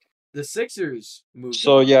 Okay. The Sixers moved.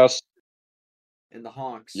 So on. Yes. And the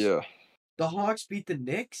Hawks. Yeah. The Hawks beat the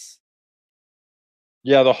Knicks.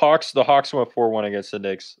 Yeah, the Hawks went 4-1 against the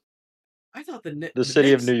Knicks. I thought the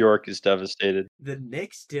city Knicks, of New York is devastated. The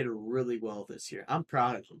Knicks did really well this year. I'm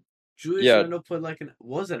proud of them. Julius Randle played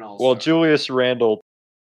was an all-star. Well, Julius Randle.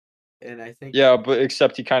 And I think. Yeah, but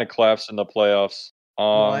except he kind of collapsed in the playoffs.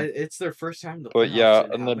 Well, it's their first time in the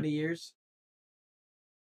playoffs in how many years?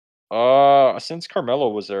 Since Carmelo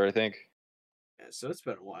was there, I think. Yeah, so it's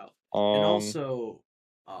been a while. And Um, also,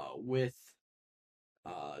 with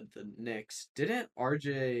the Knicks, didn't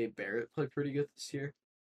RJ Barrett play pretty good this year?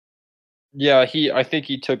 yeah, I think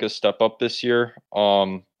he took a step up this year.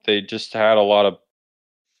 They just had a lot of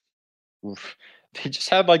oof, they just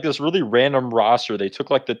had like this really random roster. They took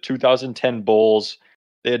like the 2010 Bulls.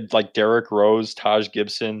 They had like Derrick Rose, Taj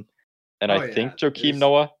Gibson, and I Oh yeah, think Joakim there's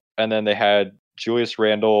Noah, and then they had Julius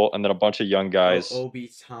Randle, and then a bunch of young guys. Obi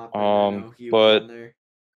Toppin. I know he was But on there.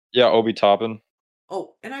 yeah, Obi Toppin.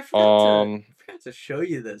 Oh, and Um, I forgot to show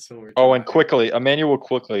you this when we were talking oh, and about Aaron. quickly, Emmanuel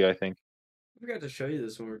quickly, I think. I forgot to show you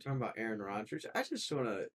this when we were talking about Aaron Rodgers. I just want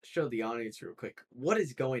to show the audience real quick what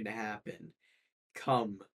is going to happen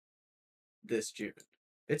come this June.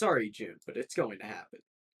 It's already June, but it's going to happen.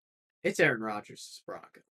 It's Aaron Rodgers'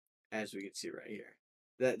 Bronco, as we can see right here.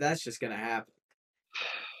 That's just gonna happen.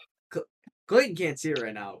 Clayton can't see it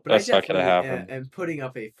right now, but I That's not gonna definitely happen. am putting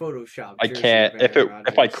up a Photoshop I jersey can't. of Aaron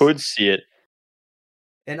If I Rodgers. could see it,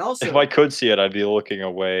 And if I also, could see it, I'd be looking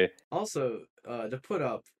away. to put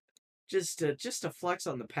up just to flex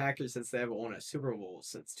on the Packers since they haven't won a Super Bowl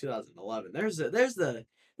since 2011.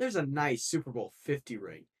 There's a nice Super Bowl 50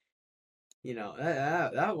 ring. You know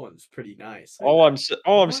that one's pretty nice. Look at that.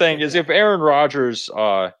 All I'm Look saying at is if that. Aaron Rodgers,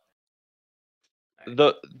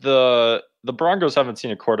 the Broncos haven't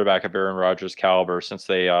seen a quarterback of Aaron Rodgers' caliber since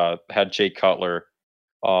they had Jay Cutler,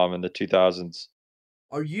 in the 2000s.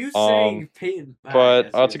 Are you Um, saying Peyton? I but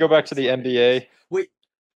guess he to was go on back the to the sliding doors. NBA, Wait,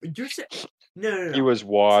 you're saying he no. was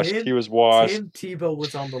washed. He was washed. Tim Tebow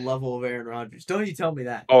was on the level of Aaron Rodgers. Don't you tell me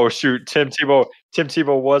that. Oh shoot, Tim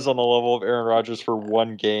Tebow was on the level of Aaron Rodgers for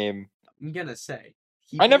one game. I'm gonna say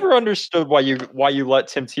he I beat never understood why you let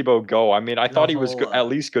Tim Tebow go. I mean, I the thought he was whole at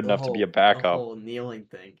least good enough to be a backup.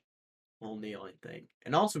 kneeling thing,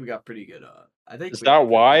 and also we got pretty good. I think Is we had a that good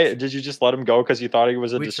why? defense. Did you just let him go because you thought he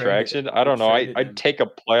was a We traded distraction? I we don't know. traded I'd him. take a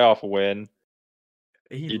playoff win.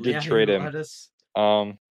 You did He trade him. let us.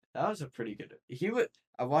 Um, That was a pretty good. He would.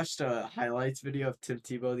 I watched a highlights video of Tim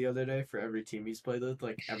Tebow the other day for every team he's played with,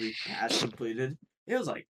 like every pass completed. It was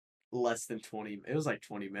like less than 20. It was like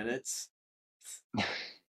 20 minutes.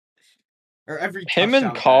 Or every him in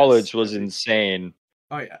touchdown pass. college was Every. insane.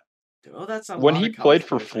 Oh yeah. Oh, that's a When lot he of played college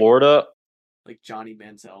for players Florida, like Johnny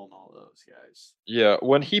Manziel and all those guys. yeah,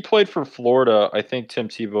 when he played for Florida, I think Tim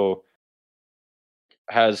Tebow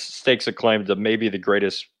has stakes a claim to maybe the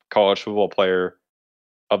greatest college football player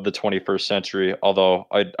of the 21st century. Although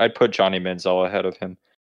I'd put Johnny Manziel ahead of him.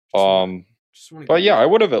 Just wanna Um, just wanna but give yeah, I you.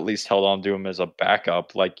 would have at least held on to him as a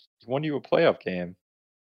backup. Like he won you a playoff game.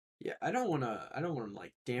 Yeah, I don't wanna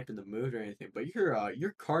like dampen the mood or anything, but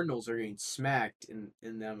your Cardinals are getting smacked in the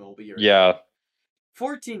MLB right Yeah, now.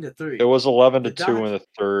 14 to it 3. was 11 to The 2 in Dodge the the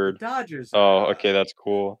third. Dodgers Oh, okay, that's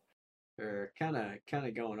cool. are kind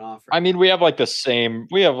of going off I right mean, now. we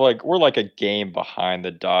have like we're like a game behind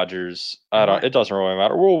the Dodgers. I And don't my it doesn't really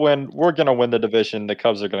matter. We'll win. We're gonna win the division. The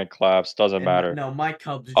Cubs are gonna collapse. Doesn't and my matter. no, my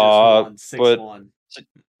Cubs just won But 6-1.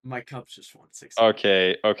 My Cubs just won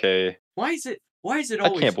 6-1. okay. Why is it I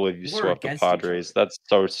can't always believe you we're swept the against each Padres. other? That's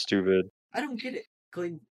so stupid. I don't get it.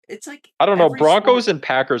 Clean. It's like I don't know. every Broncos sport. and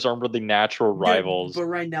Packers aren't really natural Yeah, rivals. but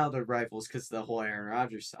right now they're rivals because the whole Aaron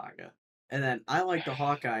Rodgers saga. And then I like the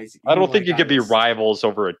Hawkeyes. I You don't think like you could be Iowa. rivals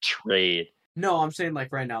over a trade. No, I'm saying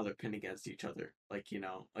like right now they're pinned against each other. Like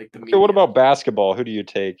like the Okay, what media. about basketball? Who do you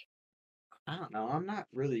take? I don't know. I'm not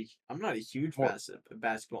a huge Well,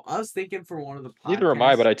 basketball. I was thinking for one of the neither am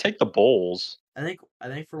I, but podcasts. I take the Bulls. I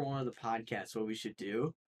think for one of the podcasts, what we should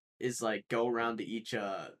do is like go around to each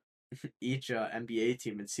NBA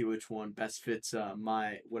team and see which one best fits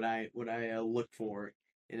my what I look for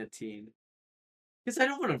in a team. Because I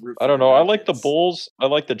don't want to root I for don't the know. I like the Nuggets. Bulls. I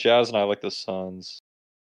like the Jazz, and I like the Suns.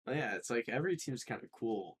 But yeah, it's like every team's kind of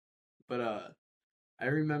cool. But I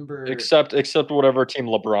remember. Except whatever team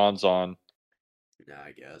LeBron's on. Yeah,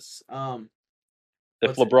 I guess. If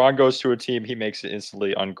What's it? LeBron goes to a team, he makes it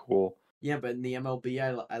instantly uncool. Yeah, but in the MLB,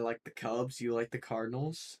 I like the Cubs. You like the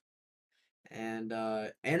Cardinals. And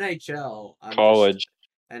NHL, College.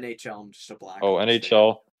 I'm just a Oh, Blackhawks fan.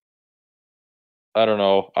 NHL. I don't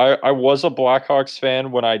know. I was a Blackhawks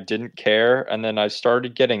fan when I didn't care, and then I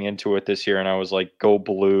started getting into it this year, and I was like, "Go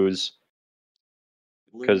Blues!"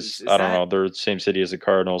 Blues. Because Is I don't know, that they're the same city as the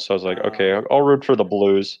Cardinals, so I was like, "Okay, uh I'll root for the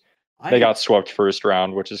Blues." They I got swept first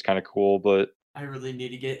round, which is kind of cool, but I really need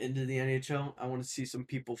to get into the NHL. I want to see some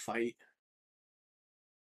people fight.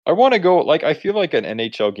 I want to go. Like, I feel like an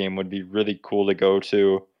NHL game would be really cool to go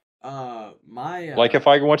to. My Like, if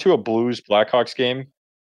I went to a Blues Blackhawks game,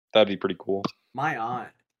 that'd be pretty cool. my aunt,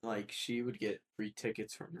 like she would get free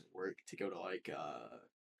tickets from her work to go to like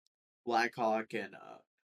Blackhawk and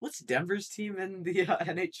what's Denver's team in the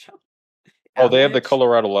NHL? Oh, they have the Avalanche.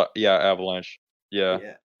 Colorado, yeah, Avalanche. Yeah,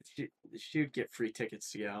 Yeah, she'd get free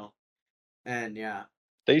tickets to go, and yeah,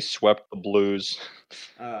 they swept the Blues.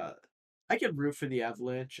 uh, I could root for the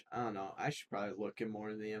Avalanche. I don't know. I should probably look at more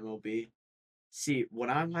of the MLB. See, what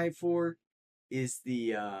I'm hyped for is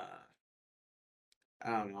the I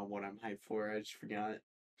don't know what I'm hyped for. I just forgot.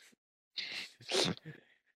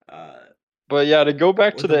 uh, But yeah, to go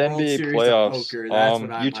back or to the the World NBA Series of playoffs, Poker. That's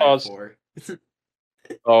what I'm hyped Utah's. for.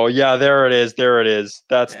 Oh yeah, there it is. There it is.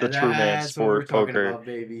 That's the Yeah, true man that's what we're sport, talking poker. about,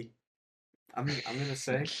 baby. I'm gonna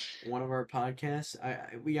say one of our podcasts.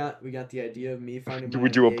 We got the idea of me finding Do my we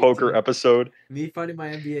do a NBA poker team, episode? me finding my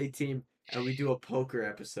NBA team, and we do a poker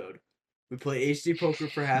episode. We play HD poker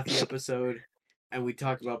for half the episode, and we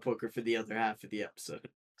talk about poker for the other half of the episode.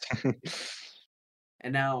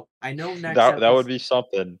 And now I know next That would episode. be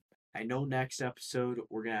something. I know next episode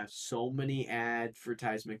we're gonna have so many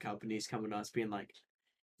advertisement companies coming to us being like,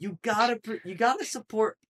 you gotta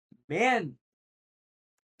support man,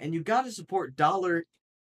 and you gotta support Dollar.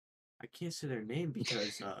 I can't say their name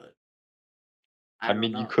because I I don't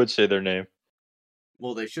mean, you know. could say their name.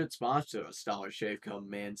 Well, they should sponsor us, Dollar Shave Co,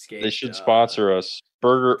 They Manscaped, should sponsor us.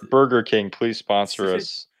 Burger King, please sponsor th-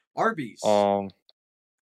 us. Arby's. Um,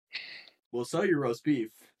 We'll sell you roast beef.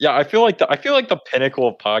 yeah, I feel like the pinnacle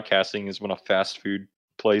of podcasting is when a fast food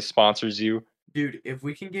place sponsors you. Dude, if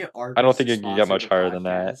we can get I don't Arby's to think it can get sponsor much the higher than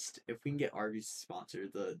that. podcast, if we can get Arby's to sponsor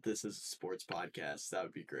the This Is a Sports podcast, that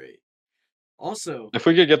would be great. Also, If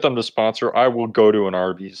we could get them to sponsor, I will go to an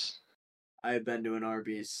Arby's. I've been to an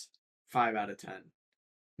Arby's 5 out of 10.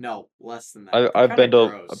 No, less than that. I, They're I've kind of been to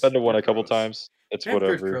I've been gross. to one They're a couple gross. times. It's They have good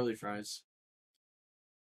whatever. curly fries.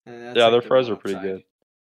 And that's Yeah, like their their fries one are pretty upside. good.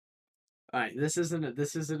 All right, this isn't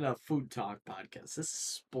a food talk podcast. This is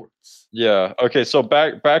sports. Yeah. Okay. So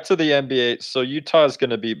back to the NBA. So Utah is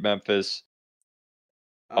going to beat Memphis.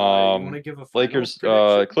 You want to give a final Lakers.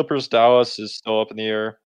 prediction? Clippers. Dallas is still up in the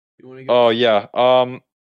air. You want to give? Oh yeah.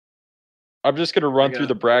 I'm just gonna I run through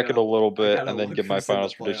gotta, the I bracket a gotta, little I bit gotta and then look give my who's in the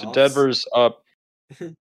finals prediction. playoffs. Denver's up.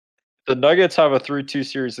 The Nuggets have a 3-2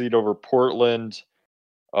 series lead over Portland.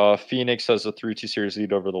 Phoenix has a 3-2 series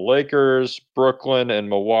lead over the Lakers. Brooklyn and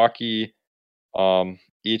Milwaukee,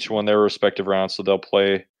 each won their respective rounds, so they'll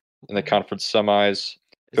play in the conference semis. Is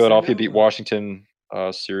there Philadelphia no? beat Washington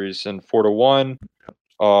series in 4-1.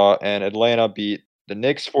 And Atlanta beat the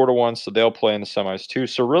Knicks 4-1, so they'll play in the semis too.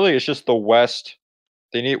 So really, it's just the West.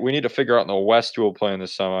 We need to figure out in the West who will play in the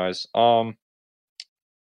semis.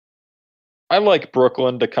 I like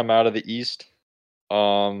Brooklyn to come out of the East.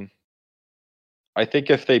 I think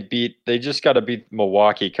if they just got to beat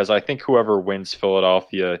Milwaukee because I think whoever wins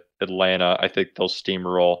Philadelphia, Atlanta, I think they'll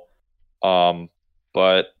steamroll.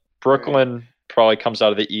 But Brooklyn probably comes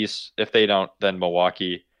out of the East. If they don't, then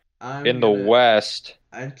Milwaukee. In the West,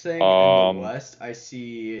 I'm saying in the West, I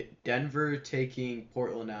see Denver taking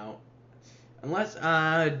Portland out. Unless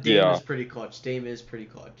Dame yeah. is pretty clutch. Dame is pretty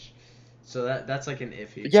clutch. So that's like an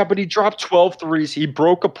iffy. Yeah, but he dropped 12 threes. He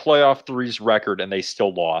broke a playoff threes record and they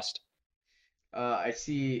still lost. I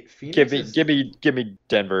see Phoenix. Give me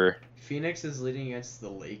Denver. Phoenix is leading against the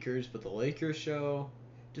Lakers, but the Lakers show.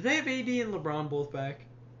 Do they have AD and LeBron both back?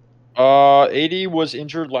 AD was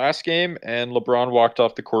injured last game, and LeBron walked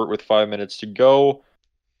off the court with 5 minutes to go.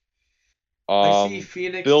 I see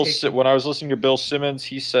Phoenix. When I was listening to Bill Simmons,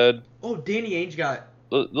 he said, "Oh, Danny Ainge got."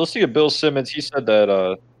 Listening to Bill Simmons, he said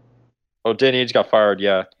that. Danny Ainge got fired.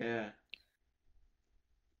 Yeah. Yeah.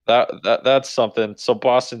 That's something. So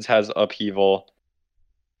Boston's has upheaval.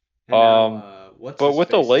 And now, but with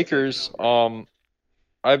the Lakers,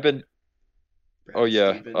 I've been. Brad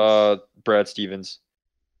Stevens. Brad Stevens.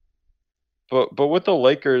 But with the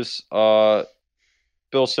Lakers,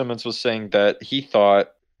 Bill Simmons was saying that he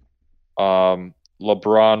thought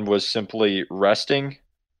LeBron was simply resting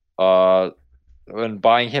and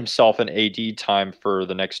buying himself an AD time for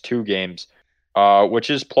the next 2 games, which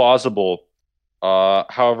is plausible.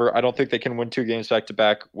 However, I don't think they can win 2 games back to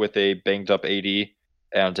back with a banged up AD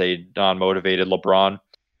and a non-motivated LeBron.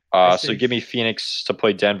 So give me Phoenix to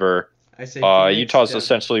play Denver. I say Phoenix, Utah's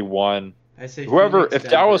essentially won. I say whoever Phoenix, if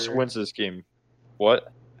Denver. Dallas wins this game,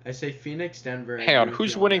 what? I say Phoenix, Denver. Hang on,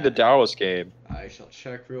 who's winning the Dallas game? I shall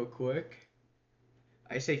check real quick.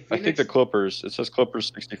 I say Phoenix. I think the Clippers. It says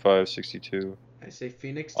Clippers 65-62. I say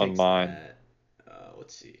Phoenix on mine.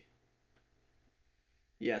 Let's see.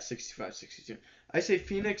 Yeah, 65-62. I say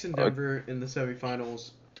Phoenix and Denver in the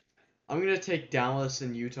semifinals. I'm going to take Dallas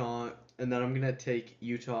and Utah, and then I'm going to take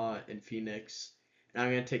Utah and Phoenix. And I'm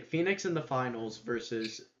going to take Phoenix in the finals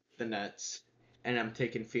versus the Nets, and I'm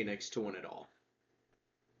taking Phoenix to win it all.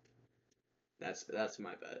 That's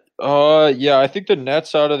my bet. Yeah, I think the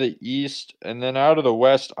Nets out of the East, and then out of the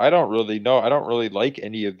West, I don't really know. I don't really like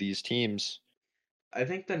any of these teams. I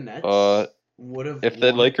think the Uh, Nets would have if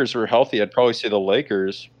the won it. Lakers were healthy, I'd probably say the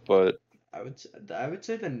Lakers, but I would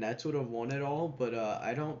say the Nets would have won it all, but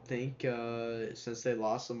I don't think since they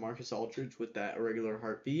lost LaMarcus Aldridge with that irregular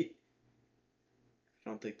heartbeat, I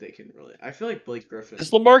don't think they can really. I feel like Blake is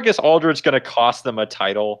Griffin. LaMarcus Aldridge going to cost them a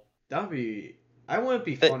title? That'd be. I wouldn't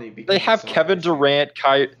be They, funny they because it's have not Kevin Michigan. Durant,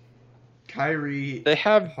 Kyrie, they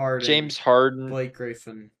have Harden, James Harden, Blake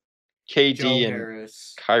Griffin, Joe KD, and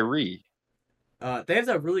Harris. Kyrie. They have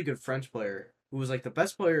that really good French player who was like the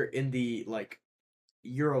best player in the like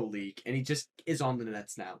Euro League, and he just is on the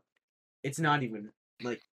Nets now. It's not even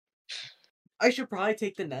like I should probably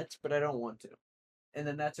take the Nets, but I don't want to. And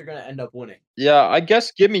the Nets are gonna end up winning. Yeah, I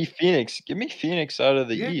guess give me Phoenix. Give me Phoenix out of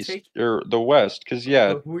the You gotta East take, or the West, because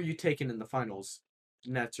yeah, but who are you taking in the finals?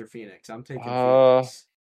 Nets or Phoenix? I'm taking uh, Phoenix.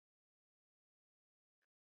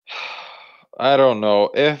 I don't know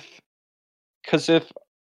if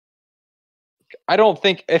I don't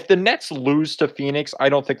think if the Nets lose to Phoenix, I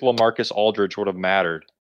don't think LaMarcus Aldridge would have mattered.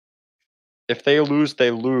 If they lose,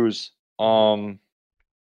 they lose. Mm-hmm.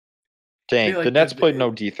 Be Dang, the like Nets played the no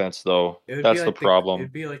defense though. it would be That's the like the problem.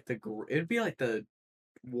 it'd be like the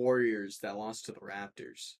Warriors that lost to the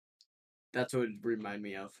Raptors. That's what it would remind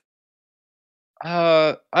me of.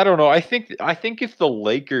 I don't know. I think if the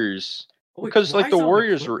Lakers, Oh wait, because like the Kawhi's on the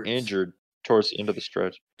Warriors were Clippers. injured towards the end of the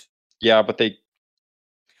stretch. Yeah, but they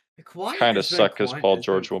Kawhi kind of has been suck because quiet. Paul Has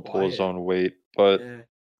been George won't pull his quiet. own weight. But Yeah,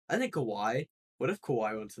 I think Kawhi. What if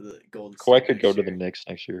Kawhi went to the Golden Kawhi State could go next to the year? Knicks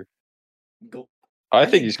next year. Go. I I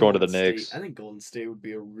think think he's going to the Golden State. I Knicks. think Golden State would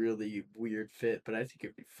be a really weird fit, but I think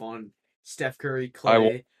it'd be fun. Steph Curry, I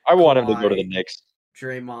want Clay, I want him to go to the Kawhi, Knicks.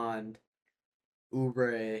 Draymond,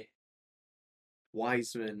 Oubre,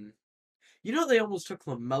 Wiseman. You know they almost took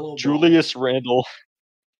Lamelo Ball. Julius Randle.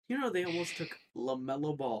 You know they almost took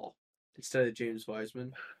Lamelo Ball instead of James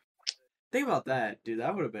Wiseman. Think about that, dude.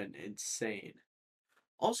 That would have been insane.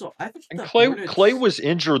 Also, I think And the Clay Hornets. was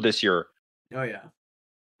injured this year. Oh yeah,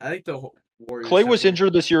 I think the Clay Warriors have was a.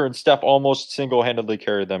 injured this year, and Steph almost single-handedly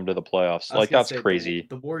carried them to the playoffs. I was Like gonna that's say crazy.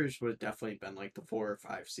 the Warriors would have definitely been like the 4 or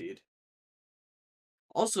 5 seed.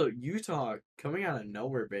 Also, Utah coming out of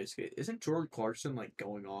nowhere basically. Isn't Jordan Clarkson like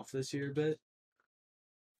going off this year a bit?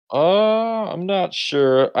 I'm not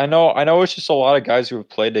sure. I know it's just a lot of guys who have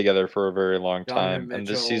played together for a very long Donovan time, and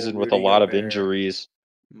this Mitchell, season with a Rudy lot of Gobert, injuries,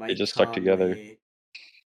 they Mike just stuck together. Conley.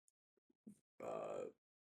 Uh,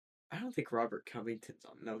 I don't think Robert Covington's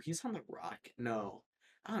on. No, he's on the Rock. No,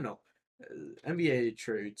 I don't know. NBA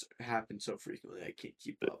trades happen so frequently I can't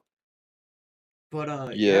keep up.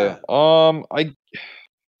 But Yeah. yeah, I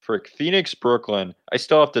frick Phoenix, Brooklyn. I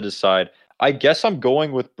still have to decide. I guess I'm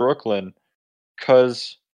going with Brooklyn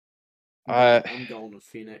because I I'm going with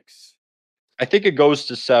Phoenix. I think it goes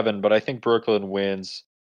to 7, but I think Brooklyn wins.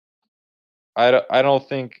 I don't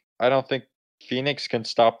think Phoenix can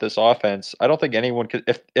stop this offense. I don't think anyone could.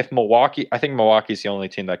 If Milwaukee, I think Milwaukee's the only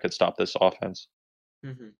team that could stop this offense.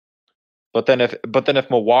 Hmm. But then if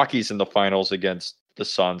Milwaukee's in the finals against the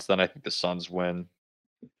Suns, then I think the Suns win.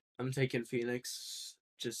 I'm taking Phoenix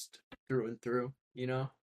just through and through. You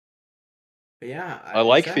know. But yeah, I is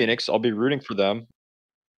like that? Phoenix. I'll be rooting for them.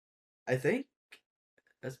 I think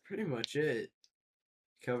that's pretty much it.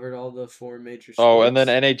 Covered all the 4 major Oh, and then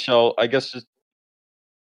sports. NHL. I guess just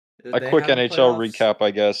Did a they quick have the NHL playoffs, recap.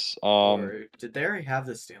 I guess. or did they already have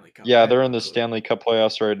the Stanley Cup? I Yeah, have they're in no the clue. Stanley Cup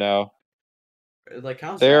playoffs right now. Like,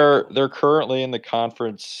 how's that They're going? they're currently in the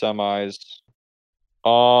conference semis.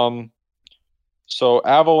 Um, so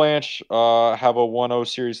Avalanche have a 1-0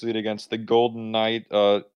 series lead against the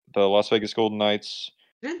the Las Vegas Golden Knights.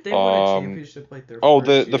 Didn't they win a Um, championship like their oh,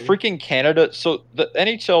 first the year? freaking Canada. So the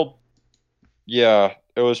NHL, yeah,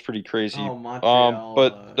 it was pretty crazy. Oh, Montreal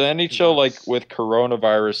But the NHL, like Canucks. with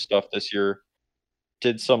coronavirus stuff this year,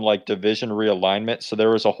 did some like division realignment. So there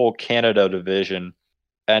was a whole Canada division,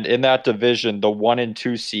 and in that division, the 1 and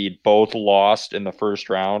 2 seed both lost in the first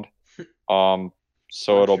round. Um,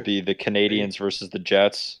 so it'll Montreal. be the Are you Canadians versus the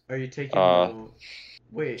Jets. are you taking Uh,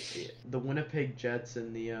 the the Winnipeg Jets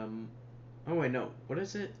and the Oh wait, no. What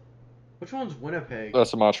is it? Which one's Winnipeg?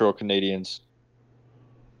 that's the Montreal Canadiens.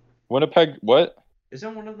 Winnipeg, what?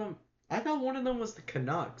 Isn't one of them? I thought one of them was the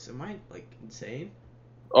Canucks. Am I like insane?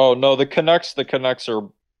 Oh no, the Canucks. The Canucks are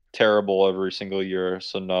terrible every single year.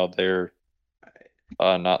 So no, they're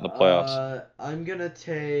not in the playoffs. I'm gonna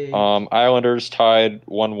take. Islanders tied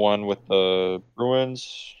 1-1 with the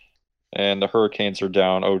Bruins, and the Hurricanes are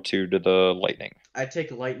down 0-2 to the Lightning. I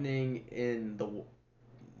take Lightning in the.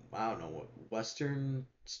 I don't know what Western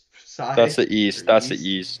That's side the East. or That's the East.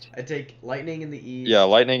 East. I take Lightning in the Yeah, East.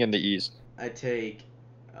 Lightning in the East. I take.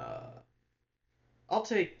 I'll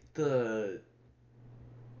take the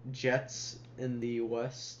Jets in the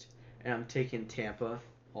West, and I'm taking Tampa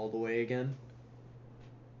all the way again.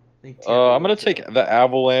 I think Tampa I'm gonna wins it take all. the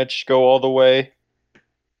Avalanche go all the way.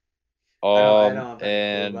 I don't have any clue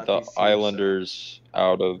And about the these teams, so Islanders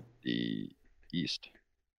out of the East.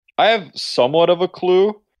 I have somewhat of a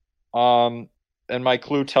clue. Um, and my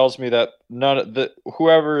clue tells me that none of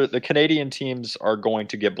the Canadian teams are going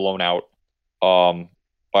to get blown out.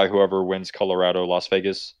 By whoever wins Colorado, Las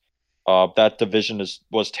Vegas. That division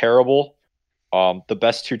was terrible. The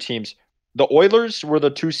best two teams, the Oilers were the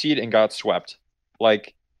 2 seed and got swept.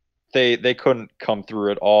 Like they couldn't come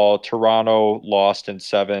through at all. Toronto lost in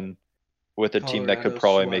 7 with a team that could Colorado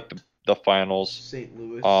probably make the, swept the finals. St.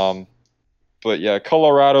 Louis. Um, but yeah,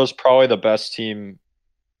 Colorado's probably the best team.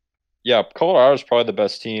 Yeah, Colorado's probably the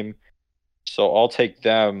best team. So I'll take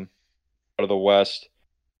them out of the West.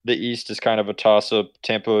 The East is kind of a toss up.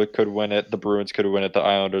 Tampa could win it. The Bruins could win it. The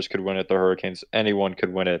Islanders could win it. The Hurricanes, anyone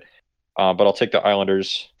could win it. But I'll take the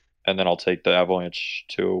Islanders, and then I'll take the Avalanche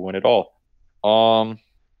to win it all.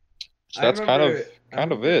 So I that's kind of remember. I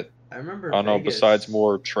kind of remember. it. I remember I don't know. Besides Vegas.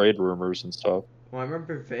 more trade rumors and stuff. Well, I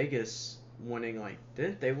remember Vegas winning. Like,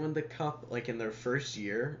 didn't they win the cup like in their first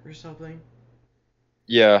year or something?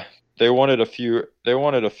 Yeah, they won it a few. They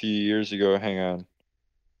won it a few years ago. Hang on.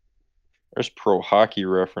 There's pro hockey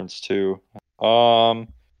reference too. Check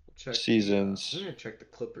the. I'm Seasons. gonna check the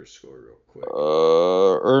Clippers score real quick.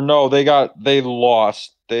 Or no, they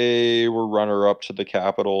lost. They were runner up to the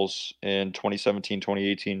Capitals in 2017,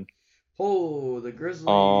 2018. Oh, the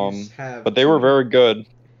Grizzlies But have they were two. very good.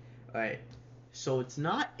 Alright, so it's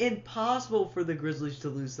not impossible for the Grizzlies to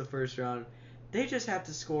lose the first round. They just have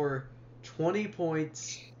to score 20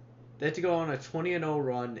 points. They have to go on a 20-0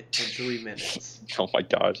 run in 3 minutes. Oh my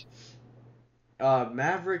god.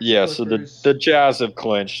 Mavericks, Yeah, so the Clippers. the Jazz have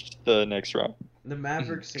clinched the next round. The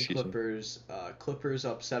Mavericks and Excuse me. Clippers. Clippers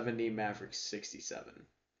up 70, Mavericks 67.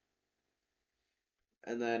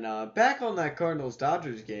 And then back on that Cardinals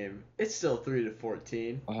Dodgers game, it's still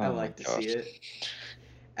 3-14. I Oh my like to see gosh. it.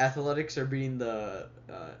 Athletics are beating the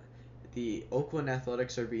Oakland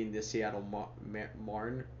Athletics are beating the Seattle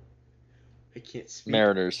Marn. I can't speak.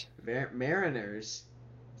 Mariners. Mariners.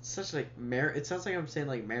 It's such like It sounds like I'm saying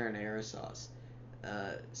like marinara sauce.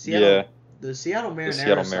 Yeah, Seattle. The Seattle the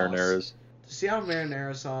Seattle Marinara sauce. Mariners. The Seattle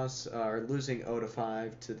Marinara sauce are losing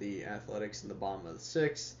 0-5 to the Athletics in the bottom of the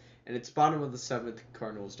sixth, and it's bottom of the seventh.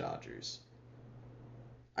 Cardinals Dodgers.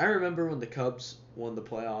 I remember when the Cubs won the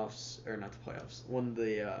playoffs, or not the playoffs, won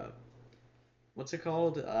the what's it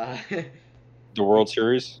called? The World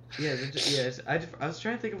Series. Yeah, I was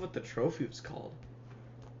trying to think of what the trophy was called,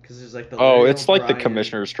 because there's like the Oh, Larry it's like the O'Brien.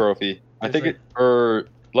 Commissioner's Trophy. I There's think like or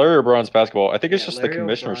Larry O'Brien's basketball. I think it's yeah, just the Larry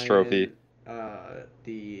Commissioner's Trophy. O'Brien.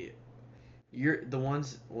 The you're the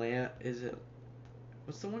ones land is it?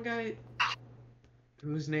 What's the one guy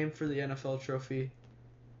who's named for the NFL trophy?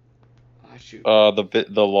 Ah, shoot.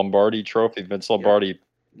 The Lombardi Trophy. Vince Yep, Lombardi,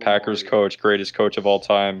 Packers Lombardi. coach, greatest coach of all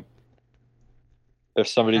time. If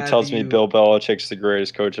somebody Have tells me you Bill Belichick's the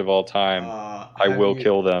greatest coach of all time, I have will you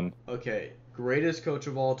kill them. okay, greatest coach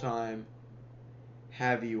of all time.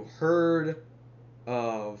 Have you heard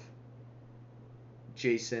of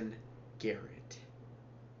Jason Garrett?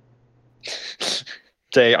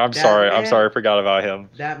 Jay, I'm That sorry. I'm man sorry. I forgot about him.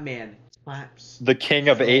 that man slaps The king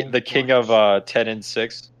of so eight. The king of much.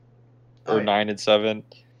 10-6 Oh or yeah, 9-7.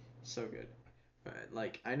 so good.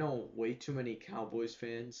 Like I know way too many Cowboys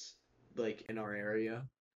fans like in our area.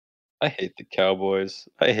 I hate the Cowboys.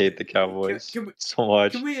 I hate the Can, Cowboys can we so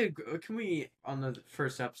much. can we on the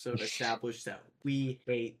first episode establish that we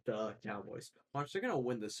hate the Cowboys? Watch, they're gonna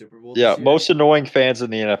win the Super Bowl Yeah, this year. most annoying fans in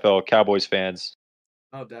the NFL, Cowboys fans.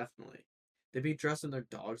 Oh, definitely. They be dressing their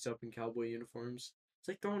dogs up in cowboy uniforms. It's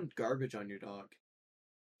like throwing garbage on your dog.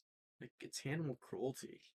 Like it's animal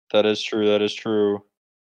cruelty. That is true. That is true.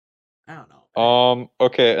 I don't know. I hate it.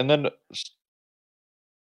 Okay, and then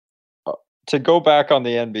uh, to go back on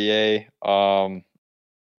the NBA,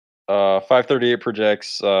 538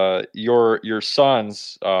 projects your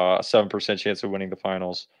Suns 7% chance of winning the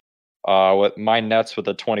finals. With my Nets with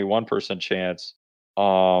a 21% chance.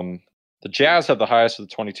 The Jazz have the highest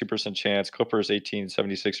with a 22% chance. Clippers 18,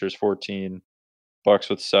 76ers 14, Bucks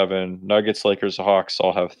with 7, Nuggets, Lakers, Hawks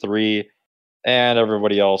all have 3, and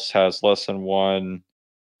everybody else has less than 1.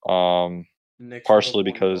 Knicks would have Partially won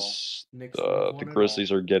it all. because Knicks would have the won it all.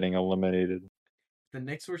 Grizzlies are getting eliminated. The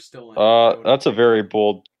Knicks were still in it. They would have That's a picked very them.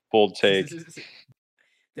 bold take.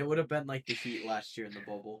 They would have been like the Heat last year in the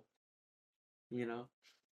bubble. You know?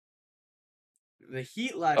 The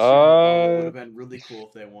Heat last year in the bubble would Uh, have been really cool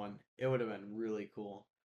if they won. It would have been really cool.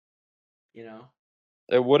 You know,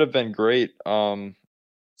 it would have been great.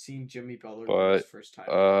 seeing Jimmy Butler win his But first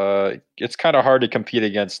title. it's kind of hard to compete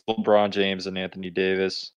against LeBron James and Anthony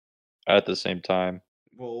Davis at the same time.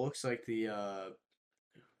 Well, it looks like the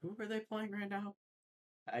who are they playing right now?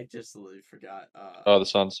 I just literally forgot. Oh, the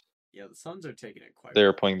Suns. Yeah, the Suns are taking it quite They're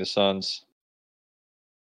well. playing the Suns,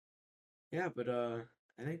 Yeah, but I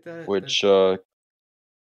think that which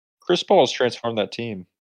Chris Paul has transformed that team.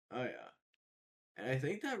 oh yeah, and I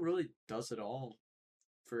think that really does it all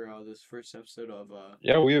for this first episode of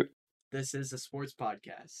Yeah, This Is a Sports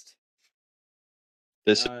Podcast.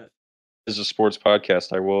 this Uh, is a sports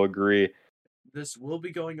podcast. I will agree. this will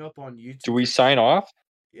be going up on Do YouTube we for sign off?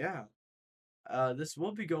 yeah. This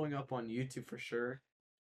will be going up on YouTube for sure.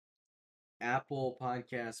 Apple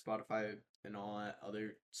Podcast, Spotify, and all that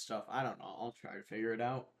other stuff. I don't know. I'll try to figure it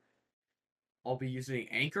out. I'll be using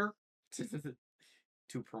Anchor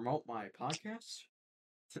to promote my podcast.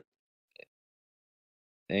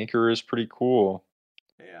 Anchor is pretty cool.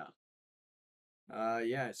 Yeah.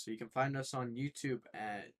 Yeah, so you can find us on YouTube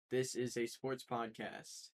at This Is a Sports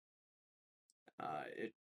Podcast.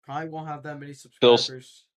 It probably won't have that many Bill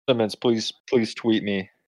subscribers. Simmons, please tweet me.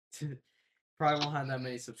 Probably won't have that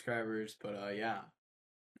many subscribers, but yeah.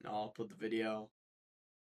 I'll put the video.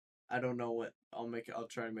 I don't know what I'll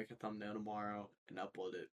try to make a thumbnail tomorrow and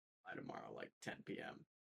upload it by tomorrow, like 10 p.m.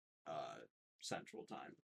 Central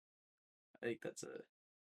Time. I think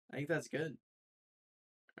that's good.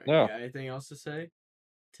 Right, you Yeah. got anything else to say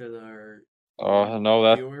to our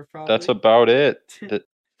No, viewer? that's Probably. about it.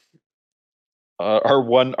 Our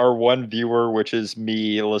one viewer, which is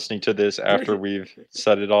me listening to this after we've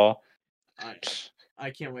said it all. I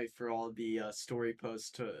can't wait for all the story posts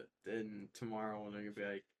tomorrow when they're gonna be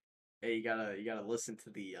like, "Hey, you gotta listen to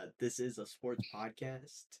the This Is a Sports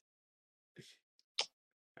Podcast."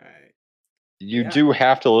 All right. You Yeah. do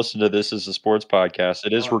have to listen to This Is a Sports Podcast.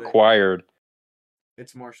 It is required.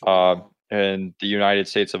 It's martial law. In the United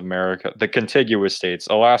States of America, the contiguous states,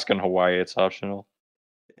 Alaska and Hawaii, it's optional.